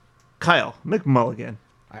 Kyle McMulligan.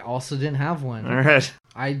 I also didn't have one. All right.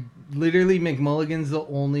 I literally, McMulligan's the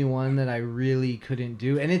only one that I really couldn't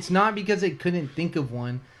do. And it's not because I couldn't think of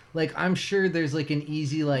one. Like, I'm sure there's like an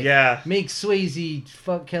easy, like, make Swayze,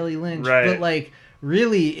 fuck Kelly Lynch. Right. But like,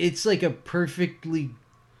 really, it's like a perfectly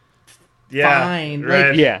fine.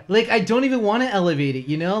 Right. Like, I don't even want to elevate it,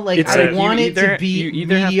 you know? Like, It's I like want you it to be you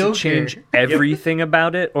either mediocre. have to change everything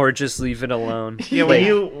about it or just leave it alone. Yeah, when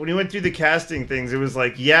you went through the casting things, it was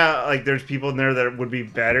like, like there's people in there that would be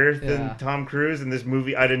better than Tom Cruise in this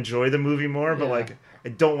movie. I'd enjoy the movie more, but like, I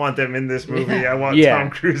don't want them in this movie. I want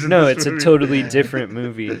Tom Cruise in this movie. No, it's a totally different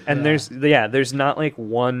movie. And there's not like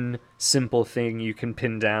one simple thing you can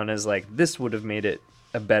pin down as like, this would have made it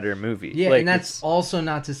a better movie. Yeah, like, and that's also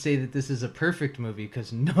not to say that this is a perfect movie,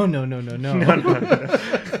 because no. No, yeah,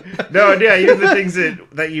 even the things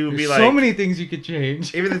that you would be like, so many things you could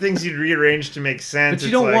change. Even the things you'd rearrange to make sense. But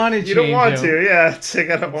you don't want to change. You don't want them. to. Yeah, it's like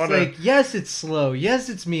I don't want to. Like, yes, it's slow. Yes,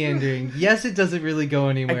 it's meandering. Yes, it doesn't really go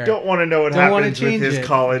anywhere. I don't want to know what happens with his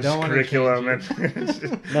college curriculum.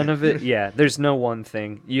 None of it. Yeah, there's no one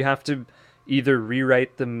thing. You have to either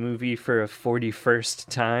rewrite the movie for a 41st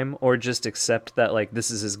time or just accept that like this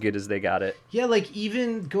is as good as they got it. Yeah, like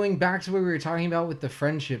even going back to what we were talking about with the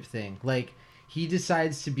friendship thing, like he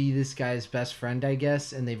decides to be this guy's best friend, I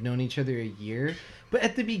guess, and they've known each other a year. But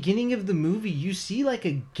at the beginning of the movie, you see like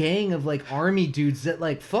a gang of like army dudes that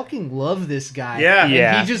like fucking love this guy. Yeah.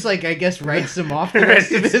 And he just like, I guess, writes them off the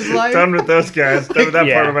rest of his life. Done with those guys. Done with that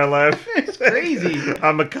part of my life. It's crazy.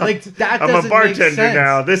 I'm a bartender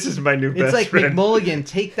now. This is my new best friend. It's like McMulligan,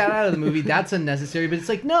 take that out of the movie. That's unnecessary. But it's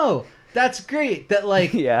like, no, that's great. That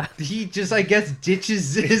like he just, I guess,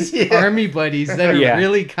 ditches his army buddies that are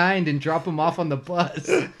really kind and drop him off on the bus.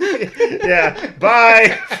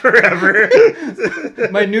 Bye forever.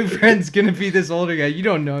 My new friend's gonna be this older guy. You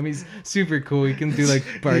don't know him. He's super cool. He can do like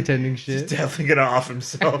bartending shit. He's definitely gonna off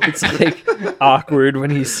himself. It's like awkward when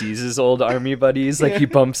he sees his old army buddies. Like he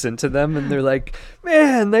bumps into them and they're like,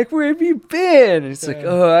 "Man, like where have you been?" And it's like,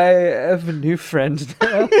 "Oh, I have a new friend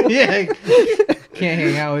now." Can't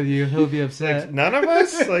hang out with you. He'll be upset. Like, none of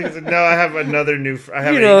us? Like, no, I have another new. I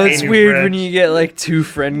have it's weird when you get like two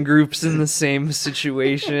friend groups in the same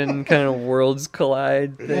situation, kind of worlds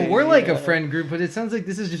collide. Well, we're like a friend group, but it sounds like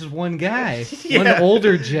this is just one guy, one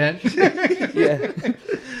older gent.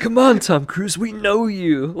 Come on, Tom Cruise, we know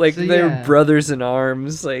you. Like they're brothers in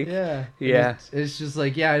arms. Like It's just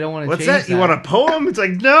like I don't want to. What's change that? You want a poem? It's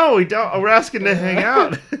like no, we don't. We're asking to hang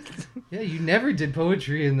out. Yeah, you never did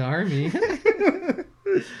poetry in the army.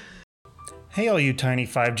 Hey, all you tiny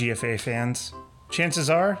 5GFA fans. Chances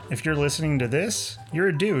are, if you're listening to this, you're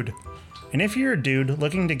a dude. And if you're a dude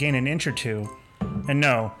looking to gain an inch or two, and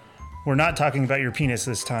no, we're not talking about your penis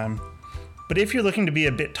this time, but if you're looking to be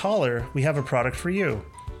a bit taller, we have a product for you.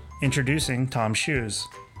 Introducing Tom Shoes.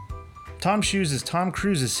 Tom Shoes is Tom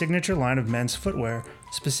Cruise's signature line of men's footwear,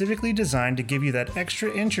 specifically designed to give you that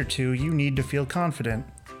extra inch or two you need to feel confident.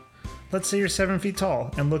 Let's say you're 7 feet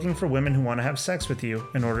tall and looking for women who want to have sex with you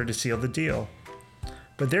in order to seal the deal.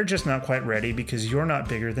 But they're just not quite ready because you're not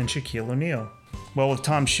bigger than Shaquille O'Neal. Well, with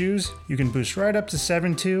Tom Shoes, you can boost right up to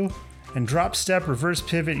 7'2" and drop step reverse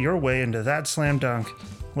pivot your way into that slam dunk.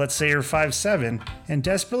 Let's say you're 5'7" and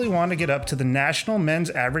desperately want to get up to the national men's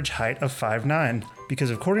average height of 5'9",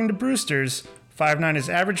 because according to Brewster's, 5'9" is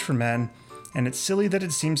average for men, and it's silly that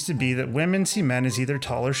it seems to be that women see men as either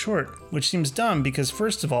tall or short, which seems dumb because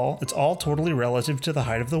first of all, it's all totally relative to the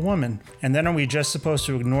height of the woman. And then are we just supposed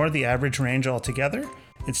to ignore the average range altogether?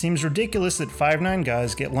 It seems ridiculous that 5'9"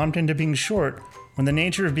 guys get lumped into being short when the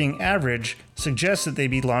nature of being average suggests that they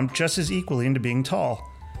be lumped just as equally into being tall.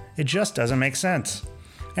 It just doesn't make sense.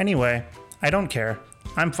 Anyway, I don't care.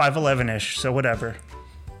 I'm 5'11"-ish, so whatever.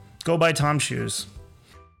 Go buy Tom Shoes.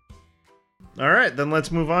 All right, then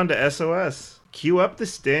let's move on to SOS. Cue up the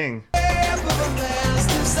sting.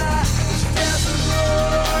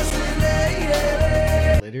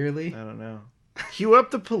 Literally? I don't know. Cue up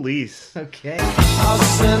the police. Okay. I'll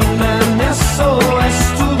send an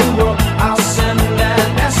SOS to the world. I'll send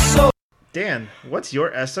an SOS. Dan, what's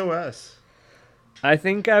your SOS? I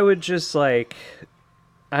think I would just I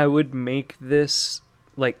would make this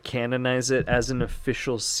canonize it as an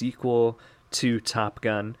official sequel to Top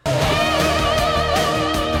Gun.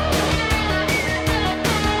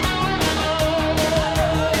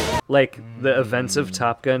 The events of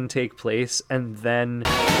Top Gun take place, and then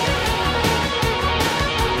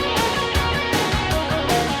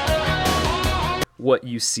what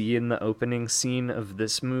you see in the opening scene of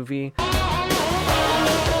this movie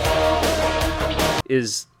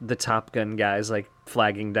is the Top Gun guys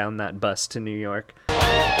flagging down that bus to New York.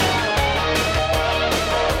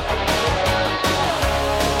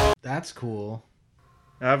 That's cool.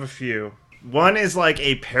 I have a few. One is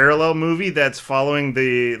a parallel movie that's following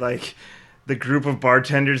the group of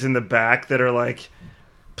bartenders in the back that are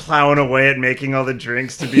plowing away at making all the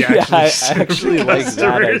drinks to be I served actually to like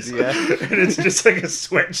that customers. idea. And it's just a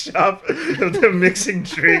sweatshop of them mixing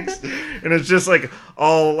drinks, and it's just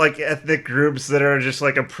all ethnic groups that are just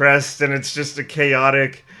oppressed, and it's just a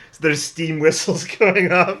chaotic. There's steam whistles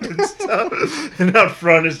going off and stuff, and out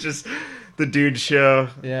front is just the dude show.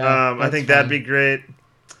 Yeah, I think that'd be great.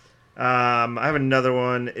 I have another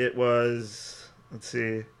one. It was, let's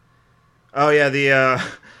see. Oh yeah,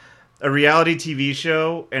 a reality TV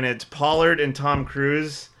show, and it's Pollard and Tom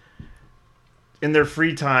Cruise in their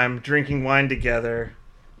free time drinking wine together,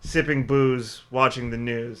 sipping booze, watching the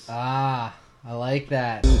news. Ah, I like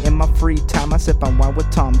that. In my free time, I sip on wine with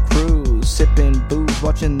Tom Cruise, sipping booze,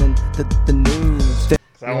 watching the news.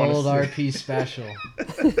 The old RP special.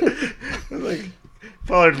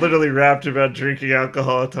 Pollard literally rapped about drinking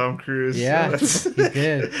alcohol at Tom Cruise. Yeah, so he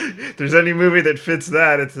did. If there's any movie that fits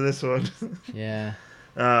that, it's this one. Yeah.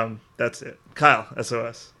 That's it. Kyle,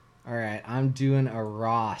 SOS. All right, I'm doing a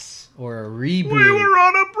Ross or a reboot. We were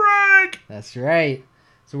on a break! That's right.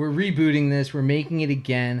 So we're rebooting this. We're making it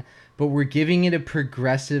again, but we're giving it a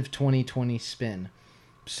progressive 2020 spin.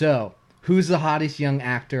 So, who's the hottest young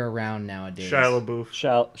actor around nowadays? Shia LaBeouf.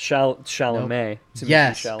 Chalamet. Nope. Timothy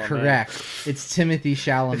Yes, Chalamet. correct. It's Timothy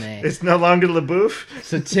Chalamet. It's no longer LaBeouf?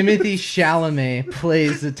 So Timothy Chalamet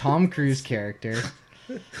plays the Tom Cruise character.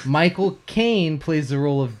 Michael Caine plays the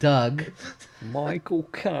role of Doug. Michael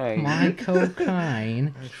Caine. Michael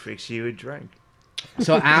Caine. I'd fix you a drink.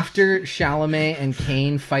 So after Chalamet and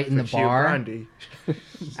Caine fight in the Fix you a bar, brandy.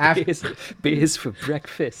 Beers for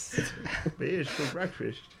breakfast. Beers for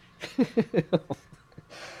breakfast.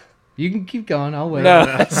 You can keep going. I'll wait. No,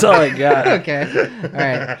 that's all I got. Okay. All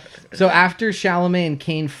right. So after Chalamet and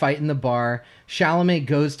Caine fight in the bar, Chalamet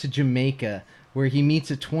goes to Jamaica, where he meets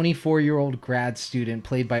a 24-year-old grad student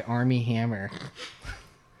played by Armie Hammer.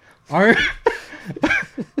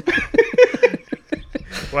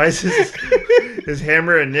 Why is his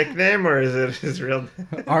Hammer a nickname, or is it his real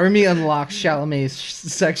name? Armie unlocks Chalamet's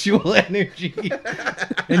sexual energy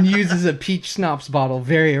and uses a peach schnapps bottle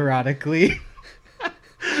very erotically.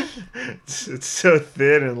 It's so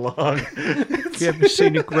thin and long. You ever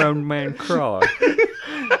seen a grown man cry?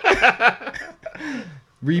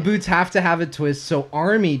 Reboots have to have a twist, so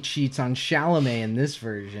Armie cheats on Chalamet in this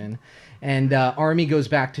version, and Armie goes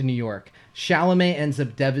back to New York. Chalamet ends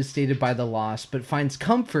up devastated by the loss, but finds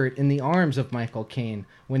comfort in the arms of Michael Caine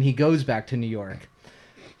when he goes back to New York.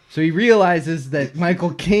 So he realizes that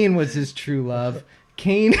Michael Caine was his true love.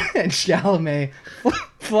 Caine and Chalamet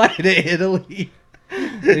fly to Italy.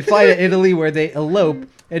 They fly to Italy where they elope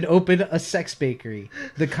and open a sex bakery,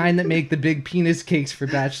 the kind that make the big penis cakes for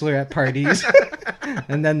bachelorette parties.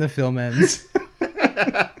 And then the film ends.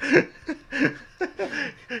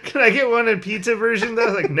 Can I get one in pizza version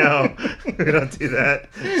though? No, we don't do that.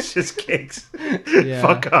 It's just cakes. Yeah.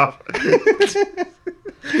 Fuck off.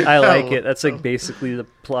 I like it. That's basically the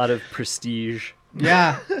plot of Prestige.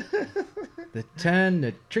 Yeah. The turn,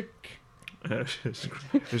 the trick.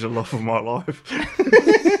 There's a love of my life.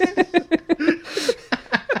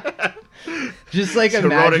 Just like it's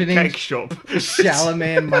imagining a cake shop.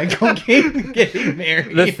 Chalamet and Michael Caine getting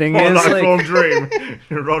married. The thing My is, lifelong dream.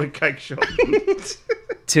 Erotic cake shop.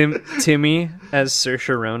 Timmy, as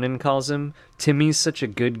Saoirse Ronan calls him, Timmy's such a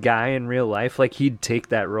good guy in real life. He'd take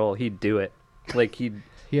that role. He'd do it. He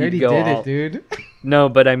already did it, dude. No,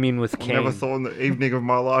 but I mean with Caine. Never thought in the evening of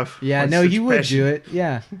my life. Yeah, no, he would do it.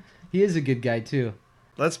 Yeah, he is a good guy too.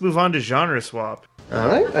 Let's move on to genre swap. All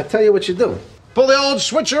right, I tell you what you do. Pull the old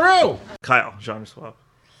switcheroo. Kyle, genre swap.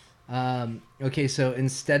 Okay, so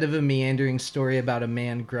instead of a meandering story about a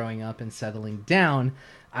man growing up and settling down,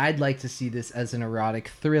 I'd like to see this as an erotic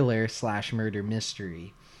thriller / murder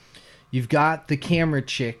mystery. You've got the camera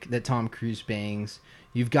chick that Tom Cruise bangs.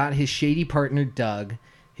 You've got his shady partner, Doug.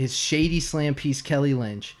 His shady slam piece, Kelly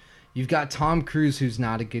Lynch. You've got Tom Cruise, who's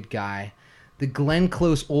not a good guy. The Glenn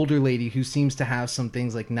Close older lady who seems to have some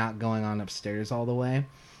things like not going on upstairs all the way.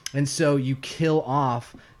 And so you kill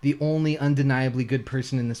off the only undeniably good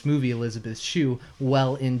person in this movie, Elizabeth Shue,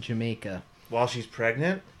 well in Jamaica. While she's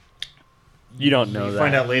pregnant? You don't know You that.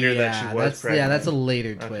 find out later that she was pregnant. Yeah, that's a later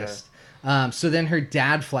Okay. twist. So then her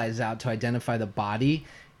dad flies out to identify the body,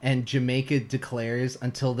 and Jamaica declares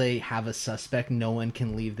until they have a suspect, no one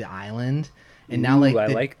can leave the island. And now, Ooh, I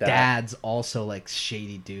the like that. dad's also, like,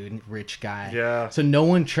 shady dude, rich guy. Yeah. So no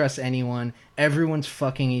one trusts anyone. Everyone's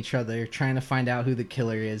fucking each other, trying to find out who the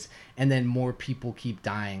killer is. And then more people keep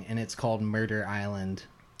dying, and it's called Murder Island.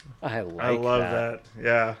 I love that.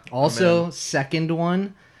 Yeah. Also, second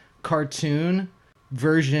one, cartoon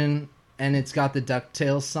version, and it's got the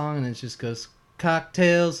DuckTales song, and it just goes,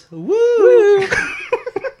 cocktails, woo!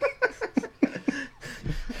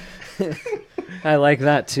 I like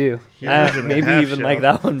that too. Heroes in the Maybe Half even Shell. like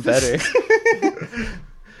that one better.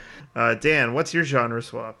 Dan, what's your genre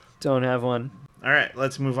swap? Don't have one. All right,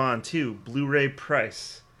 let's move on to Blu-ray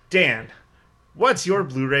price. Dan, what's your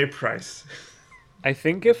Blu-ray price? I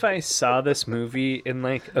think if I saw this movie in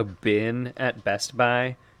like a bin at Best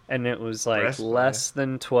Buy and it was like Best Buy? less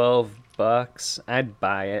than $12, I'd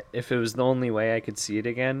buy it. If it was the only way I could see it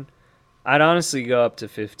again, I'd honestly go up to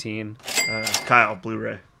 15. Kyle,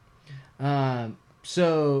 Blu-ray.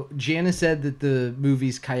 So Jana said that the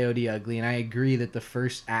movie's Coyote Ugly, and I agree that the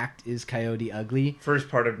first act is Coyote Ugly. First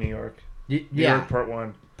part of New York. New Yeah. York, part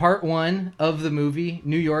one. Part one of the movie,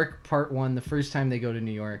 New York, part one, the first time they go to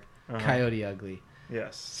New York, Coyote Ugly.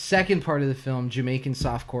 Yes. Second part of the film, Jamaican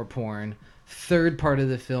softcore porn. Third part of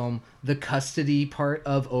the film, the custody part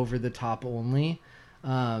of Over the Top Only.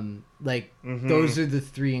 Those are the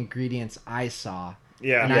three ingredients I saw.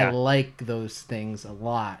 Yeah. And Yeah. I like those things a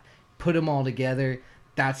lot. Put them all together,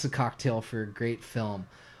 that's a cocktail for a great film.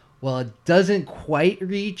 Well, it doesn't quite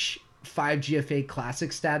reach 5 GFA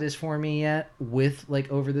classic status for me yet with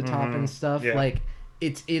like Over the Top and stuff. Yeah. Like,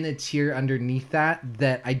 it's in a tier underneath that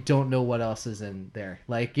I don't know what else is in there.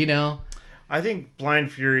 Like, you know? I think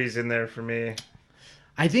Blind Fury's in there for me.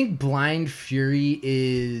 I think Blind Fury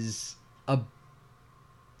is a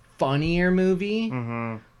funnier movie,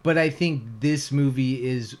 but I think this movie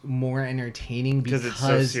is more entertaining because it's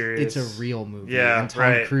so serious. it's a real movie. Yeah, and Tom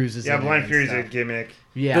right. Cruise is Yeah, in it Blind and Fury's a stuff. gimmick.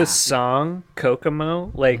 Yeah. The song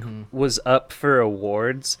Kokomo was up for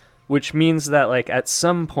awards, which means that like at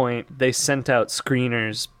some point they sent out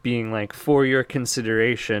screeners being like, for your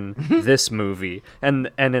consideration, this movie, and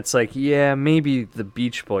it's like, yeah, maybe the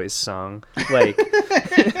Beach Boys song, like,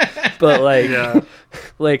 but like, Yeah.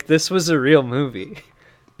 like this was a real movie.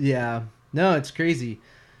 Yeah. No, it's crazy.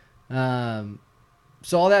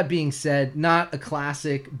 So all that being said, not a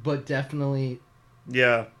classic, but definitely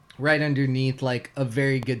Yeah. right underneath, like a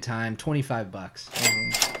very good time. $25.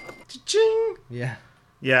 Ching. Yeah.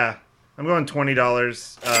 Yeah. I'm going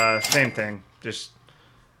 $20. Same thing. Just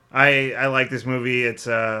I like this movie. It's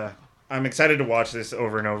I'm excited to watch this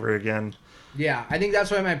over and over again. Yeah, I think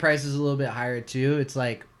that's why my price is a little bit higher too. It's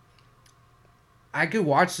like I could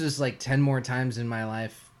watch this like 10 more times in my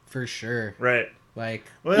life for sure. Right. Like,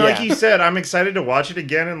 Well, like you said, I'm excited to watch it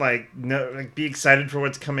again and like be excited for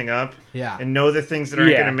what's coming up. Yeah. And know the things that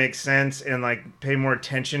aren't Yeah. going to make sense and like pay more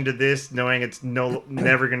attention to this, knowing it's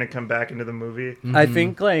never going to come back into the movie. I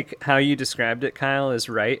think like how you described it, Kyle, is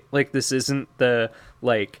right. Like this isn't the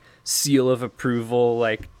like seal of approval,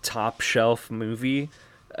 like top shelf movie,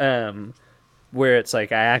 where it's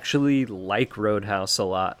like I actually like Roadhouse a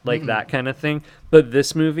lot, like that kind of thing. But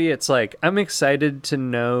this movie, it's like I'm excited to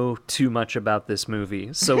know too much about this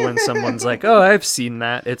movie. So when someone's like, "Oh, I've seen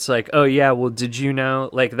that," it's like, "Oh yeah, well, did you know?"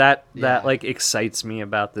 Like that like excites me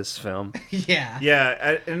about this film. yeah.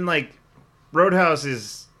 Yeah, and like Roadhouse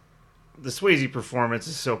is the Swayze performance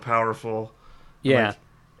is so powerful. Yeah.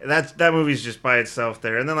 Like, that movie's just by itself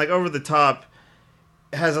there. And then like Over the Top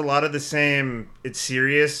has a lot of the same, it's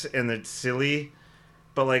serious and it's silly,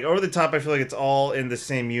 but like Over the Top I feel like it's all in the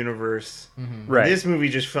same universe. Right. This movie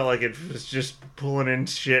just felt like it was just pulling in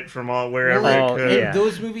shit from wherever Well, it could. and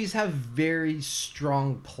those movies have very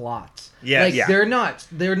strong plots. Yeah, like yeah. they're not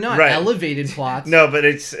Right. elevated plots. No, but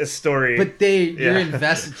it's a story. But you're Yeah.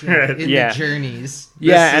 invested in Yeah. the journeys.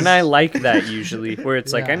 Yeah, and I like that usually, where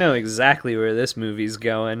it's like Yeah. I know exactly where this movie's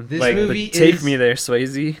going. This like, movie but take is- me there,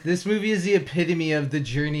 Swayze. This movie is the epitome of the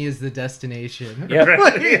journey is the destination. Yep.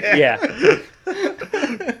 Right. Yeah.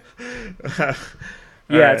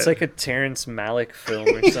 Yeah, it's like a Terrence Malick film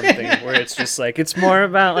or something where it's just like, it's more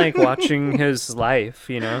about like watching his life,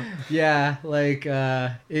 you know? Yeah, like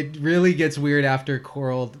it really gets weird after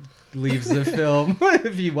Coral leaves the film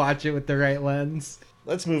if you watch it with the right lens.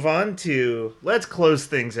 Let's move on to, let's close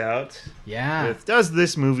things out. Yeah. With, does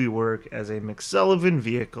this movie work as a McSullivan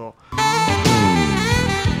vehicle?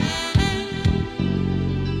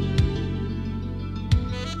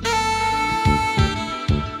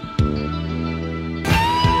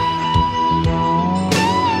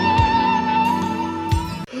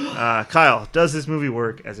 Kyle, does this movie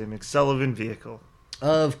work as a McSullivan vehicle?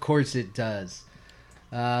 Of course it does.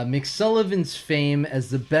 McSullivan's fame as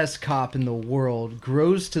the best cop in the world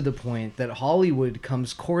grows to the point that Hollywood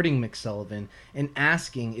comes courting McSullivan and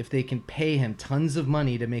asking if they can pay him tons of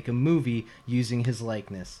money to make a movie using his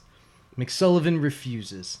likeness. McSullivan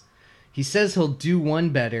refuses. He says he'll do one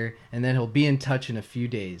better and then he'll be in touch in a few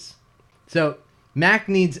days. So, Mac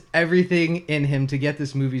needs everything in him to get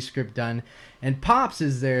this movie script done, and Pops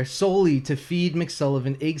is there solely to feed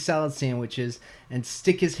McSullivan egg salad sandwiches and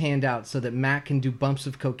stick his hand out so that Mac can do bumps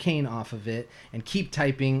of cocaine off of it and keep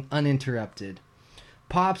typing uninterrupted.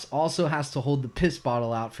 Pops also has to hold the piss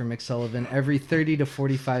bottle out for McSullivan every 30 to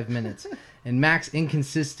 45 minutes, and Mac's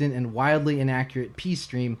inconsistent and wildly inaccurate pee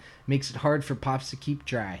stream makes it hard for Pops to keep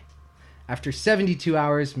dry. After 72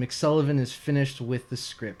 hours, McSullivan is finished with the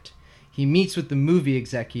script. He meets with the movie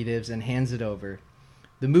executives and hands it over.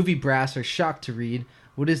 The movie brass are shocked to read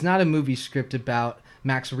what is not a movie script about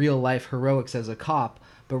Mac's real-life heroics as a cop,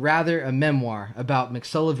 but rather a memoir about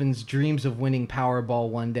McSullivan's dreams of winning Powerball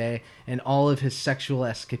one day and all of his sexual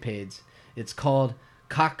escapades. It's called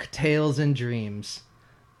Cocktails and Dreams.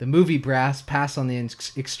 The movie brass pass on the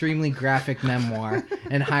extremely graphic memoir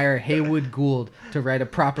and hire Haywood Gould to write a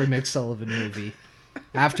proper McSullivan movie.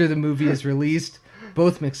 After the movie is released,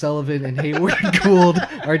 both McSullivan and Haywood Gould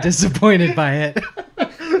are disappointed by it.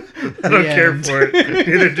 I don't care for it.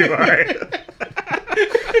 Neither do I.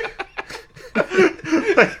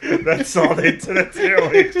 Like, that's all that's their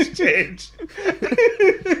only exchange.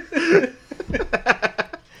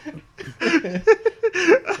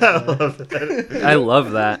 I love that. I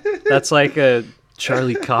love that. That's like a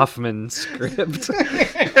Charlie Kaufman script.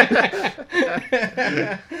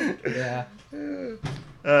 Yeah.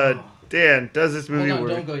 Dan, does this movie Hold on,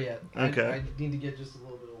 work? don't go yet. Okay. I need to get just a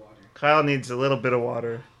little bit of water. Kyle needs a little bit of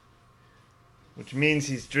water, which means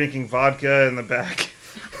he's drinking vodka in the back.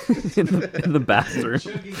 in the bathroom.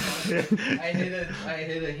 I hit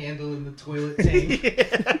a handle in the toilet tank.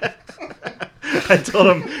 Yeah. I told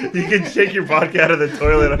him, you can take your vodka out of the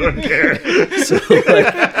toilet, I don't care. So,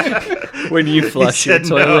 like, when you flush your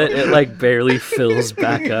toilet, it, like, barely fills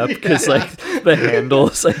back up because, like, the handle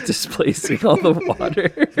is, like, displacing all the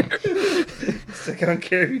water. It's like, I don't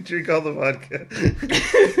care if you drink all the vodka.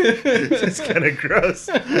 It's kind of gross.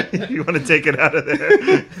 If you want to take it out of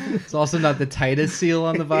there. It's also not the tightest seal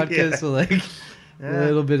on the vodka, Yeah. so, like, a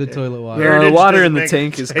little bit of toilet water. Yeah, the water in the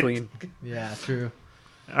tank is clean. Yeah, true.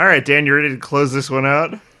 All right, Dan, you ready to close this one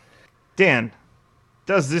out? Dan,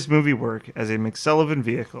 does this movie work as a McSullivan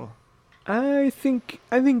vehicle? I think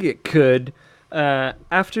it could.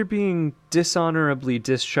 After being dishonorably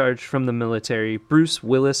discharged from the military, Bruce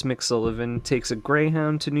Willis McSullivan takes a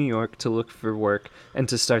Greyhound to New York to look for work and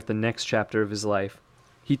to start the next chapter of his life.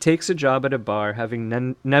 He takes a job at a bar,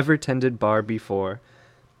 having never tended bar before.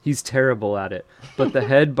 He's terrible at it, but the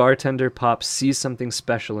head bartender Pops sees something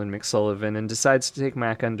special in McSullivan and decides to take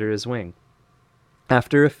Mac under his wing.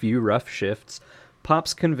 After a few rough shifts,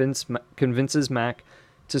 Pops convinces Mac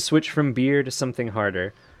to switch from beer to something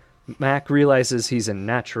harder. Mac realizes he's a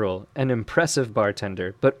natural, an impressive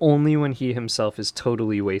bartender, but only when he himself is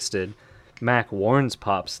totally wasted. Mac warns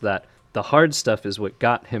Pops that the hard stuff is what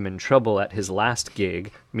got him in trouble at his last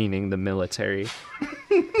gig, meaning the military.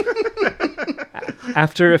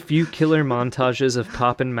 After a few killer montages of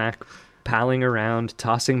Pop and Mac palling around,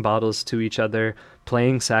 tossing bottles to each other,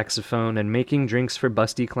 playing saxophone, and making drinks for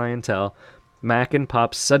busty clientele, Mac and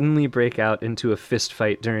Pop suddenly break out into a fist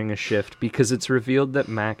fight during a shift because it's revealed that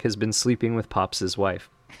Mac has been sleeping with Pops' wife.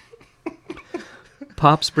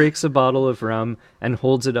 Pops breaks a bottle of rum and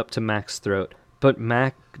holds it up to Mac's throat, but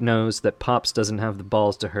Mac knows that Pops doesn't have the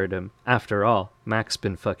balls to hurt him. After all, Mac's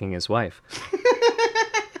been fucking his wife.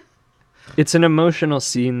 It's an emotional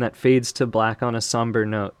scene that fades to black on a somber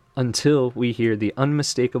note until we hear the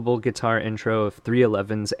unmistakable guitar intro of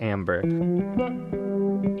 311's Amber.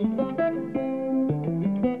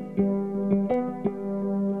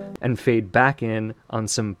 And fade back in on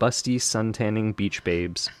some busty suntanning beach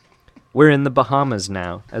babes. We're in the Bahamas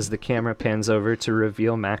now, as the camera pans over to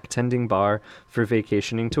reveal Mac tending bar for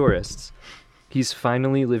vacationing tourists. He's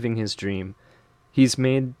finally living his dream. He's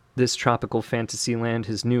made this tropical fantasy land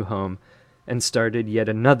his new home and started yet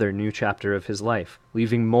another new chapter of his life,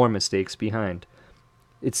 leaving more mistakes behind.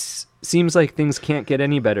 It seems like things can't get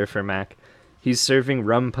any better for Mac. He's serving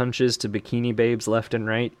rum punches to bikini babes left and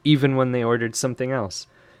right, even when they ordered something else.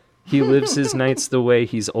 He lives his nights the way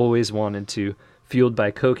he's always wanted to, fueled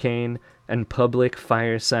by cocaine and public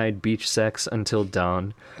fireside beach sex until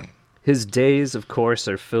dawn. His days, of course,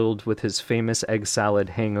 are filled with his famous egg salad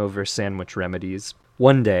hangover sandwich remedies.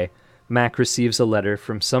 One day, Mac receives a letter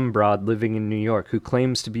from some broad living in New York who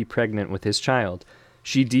claims to be pregnant with his child.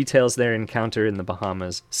 She details their encounter in the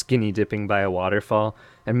Bahamas, skinny dipping by a waterfall,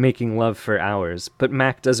 and making love for hours, but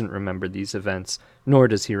Mac doesn't remember these events, nor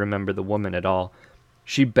does he remember the woman at all.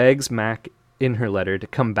 She begs Mac in her letter to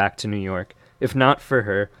come back to New York, if not for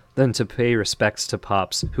her, then to pay respects to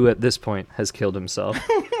Pops, who at this point has killed himself.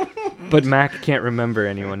 But Mac can't remember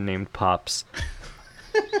anyone named Pops.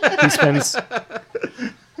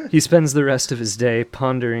 He spends the rest of his day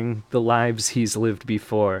pondering the lives he's lived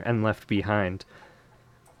before and left behind.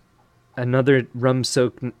 Another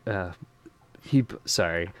rum-soaked...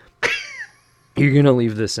 Sorry. You're gonna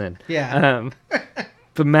leave this in. Yeah.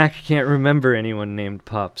 But Mac can't remember anyone named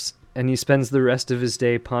Pops, and he spends the rest of his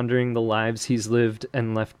day pondering the lives he's lived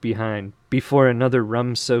and left behind, before another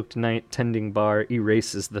rum-soaked night tending bar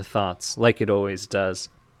erases the thoughts, like it always does.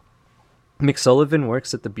 McSullivan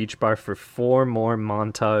works at the beach bar for 4 more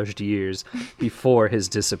montaged years before his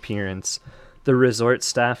disappearance. The resort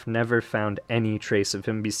staff never found any trace of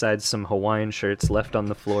him besides some Hawaiian shirts left on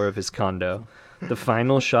the floor of his condo. The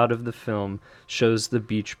final shot of the film shows the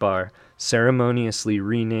beach bar, ceremoniously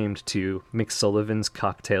renamed to McSullivan's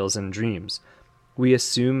Cocktails and Dreams. We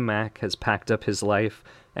assume Mac has packed up his life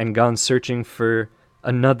and gone searching for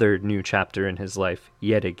another new chapter in his life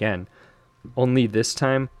yet again. Only this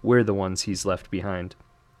time, we're the ones he's left behind.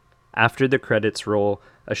 After the credits roll,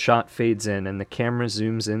 a shot fades in and the camera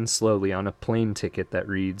zooms in slowly on a plane ticket that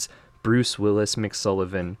reads, Bruce Willis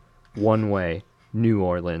McSullivan, one way, New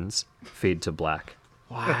Orleans, fade to black.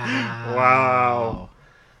 Wow.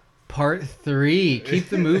 Part 3. Keep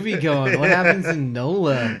the movie going. What happens in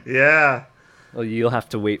NOLA? Yeah. Well, you'll have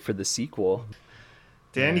to wait for the sequel.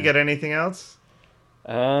 Dan, you got anything else?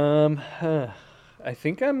 I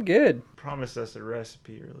think I'm good. Promised us a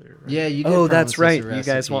recipe earlier, right? Yeah, you did. Oh, that's promise right. us a You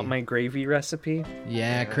guys recipe. want my gravy recipe?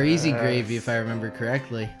 Yeah, crazy gravy, if I remember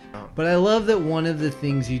correctly. But I love that one of the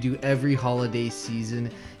things you do every holiday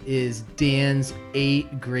season is Dan's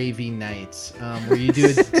 8 gravy nights, where you do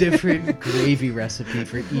a different gravy recipe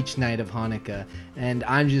for each night of Hanukkah. And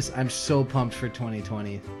I'm so pumped for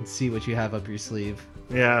 2020 and see what you have up your sleeve.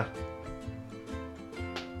 Yeah.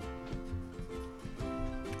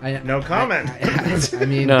 No comment. I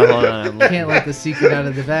mean, No, hold on. Can't let the secret out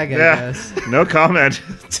of the bag, I guess. No comment.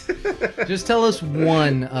 Just tell us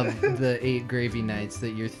one of the 8 gravy nights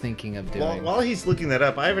that you're thinking of doing. While he's looking that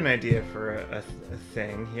up, I have an idea for a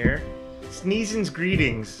thing here. Sneezing's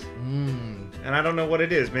Greetings. And I don't know what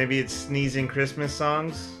it is. Maybe it's sneezing Christmas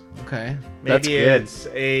songs. Okay. Maybe it's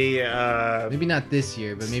a... maybe not this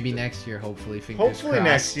year, but maybe next year, hopefully. Fingers Hopefully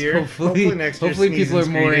crossed. next year. Hopefully next year. Hopefully people are Sneezing's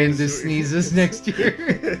more Greetings. into sneezes next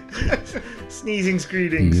year. Sneezing's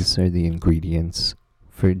Greetings. These are the ingredients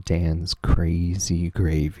for Dan's crazy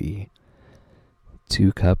gravy.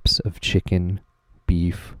 2 cups of chicken,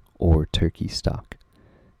 beef, or turkey stock.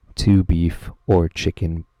 2 beef or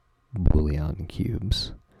chicken bouillon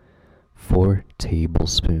cubes. 4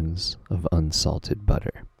 tablespoons of unsalted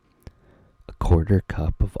butter. 1/4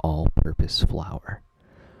 cup of all-purpose flour.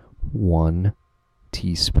 1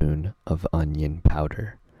 teaspoon of onion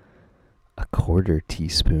powder. 1/4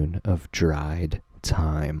 teaspoon of dried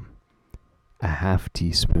thyme. 1/2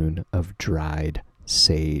 teaspoon of dried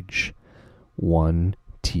sage. 1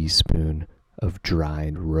 teaspoon of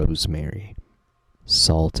dried rosemary.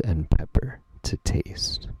 Salt and pepper to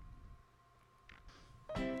taste.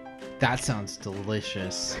 That sounds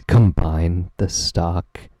delicious. Combine the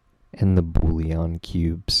stock and the bouillon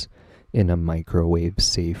cubes in a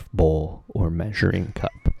microwave-safe bowl or measuring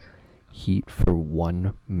cup. Heat for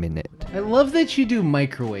 1 minute. I love that you do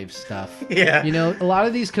microwave stuff. Yeah. You know, a lot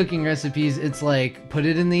of these cooking recipes, it's like put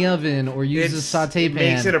it in the oven or use a saute pan.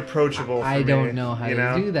 It makes it approachable for I me, don't know how you to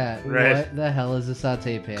know? do that. Right. What the hell is a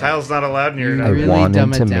saute pan? Kyle's not allowed near You it. I really wanted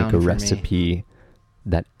dumb it to down make a for me. recipe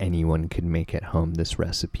that anyone could make at home. This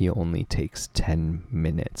recipe only takes 10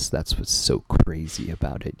 minutes. That's what's so crazy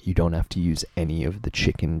about it. You don't have to use any of the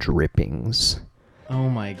chicken drippings. Oh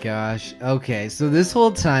my gosh. Okay, so this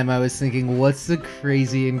whole time I was thinking, what's the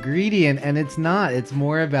crazy ingredient? And it's not. It's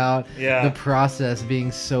more about Yeah. the process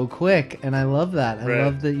being so quick. And I love that. I Right.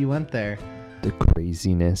 love that you went there. The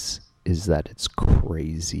craziness is that it's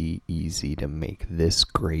crazy easy to make this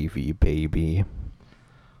gravy, baby.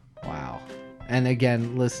 Wow. And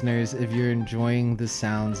again, listeners, if you're enjoying the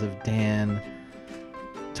sounds of Dan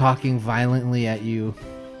talking violently at you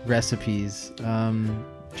recipes,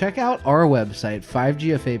 check out our website,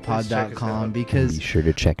 5gfapod.com, because Be sure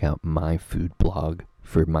to check out my food blog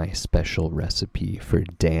for my special recipe for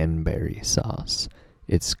Danberry sauce.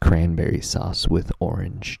 It's cranberry sauce with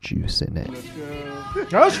orange juice in it.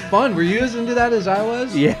 that was fun. Were you as into that as I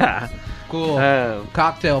was? Yeah. Cool.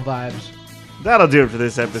 Cocktail vibes. That'll do it for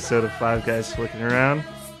this episode of Five Guys Flicking Around.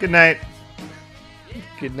 Good night.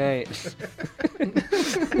 Good night.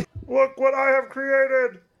 Look what I have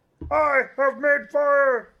created! I have made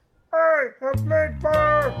fire! I have made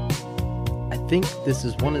fire! I think this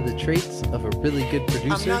is one of the traits of a really good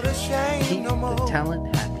producer. Keep the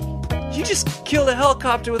talent happy. You just killed a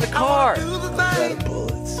helicopter with a car.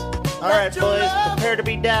 Bullets. All right, boys, prepare to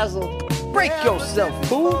be dazzled. Break yourself,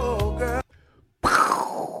 fool.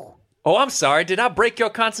 Oh, I'm sorry. Did I break your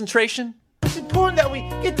concentration? It's important that we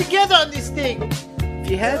get together on this thing. If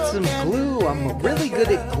you had some glue, I'm really good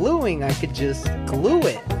at gluing. I could just glue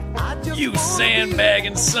it. You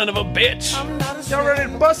sandbagging son of a bitch. Y'all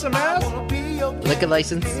ready to bust some ass? Liquor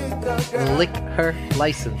license. Lick her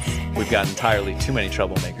license. We've got entirely too many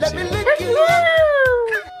troublemakers here.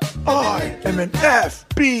 I am an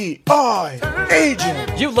FBI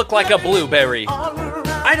agent. You look like a blueberry.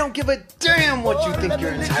 I don't give a damn what you think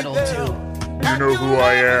you're entitled to. You know who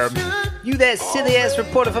I am. You that silly ass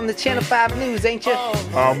reporter from the Channel 5 News, ain't you?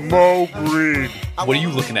 I'm Mo Breed. What are you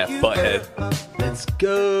looking at, butthead? Let's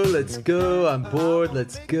go. I'm bored.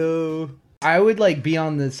 Let's go. I would like be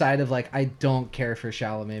on the side of like I don't care for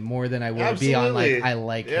Chalamet more than I would be on like I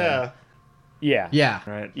like him. Yeah. Yeah.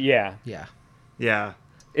 Right. Yeah. Yeah. Yeah.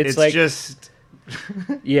 It's like just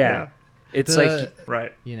yeah. It's like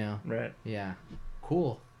right. You know. Right. Yeah.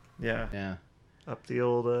 Cool. Yeah. Yeah. Up the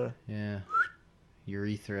old yeah.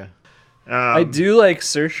 Urethra. I do like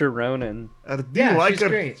Saoirse Ronan. She's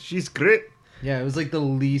great. She's great. Yeah, it was like the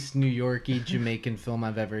least New York-y Jamaican film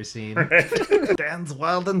I've ever seen. Dan's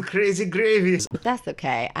wild and crazy gravy. That's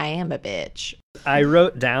okay. I am a bitch. I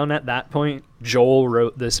wrote down at that point, Joel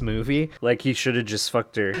wrote this movie. Like, he should have just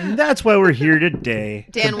fucked her. And that's why we're here today.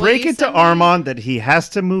 Dan, to will break you it to send me- Armand that he has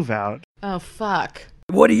to move out. Oh, fuck.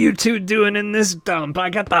 What are you two doing in this dump?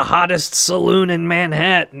 I got the hottest saloon in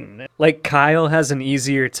Manhattan. Like, Kyle has an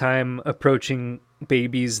easier time approaching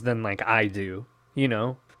babies than, like, I do. You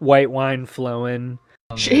know? White wine flowing.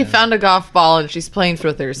 She found a golf ball and she's playing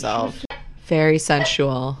with herself. Very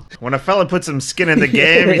sensual. When a fella puts some skin in the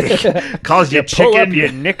game, he calls you pull chicken, up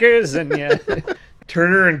your knickers, and you...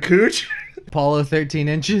 Turner and Cooch. Apollo 13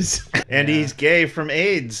 inches. And he's gay from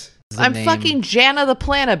AIDS. I'm fucking Jana the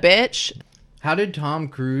Plana, bitch. How did Tom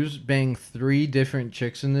Cruise bang 3 different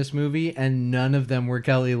chicks in this movie and none of them were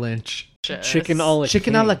Kelly Lynch? Chicken a la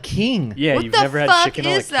Chicken a la King. Yeah, What you've the never had fuck chicken a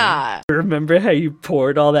la is king. that? Remember how you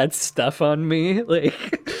poured all that stuff on me?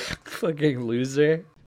 Like, fucking loser.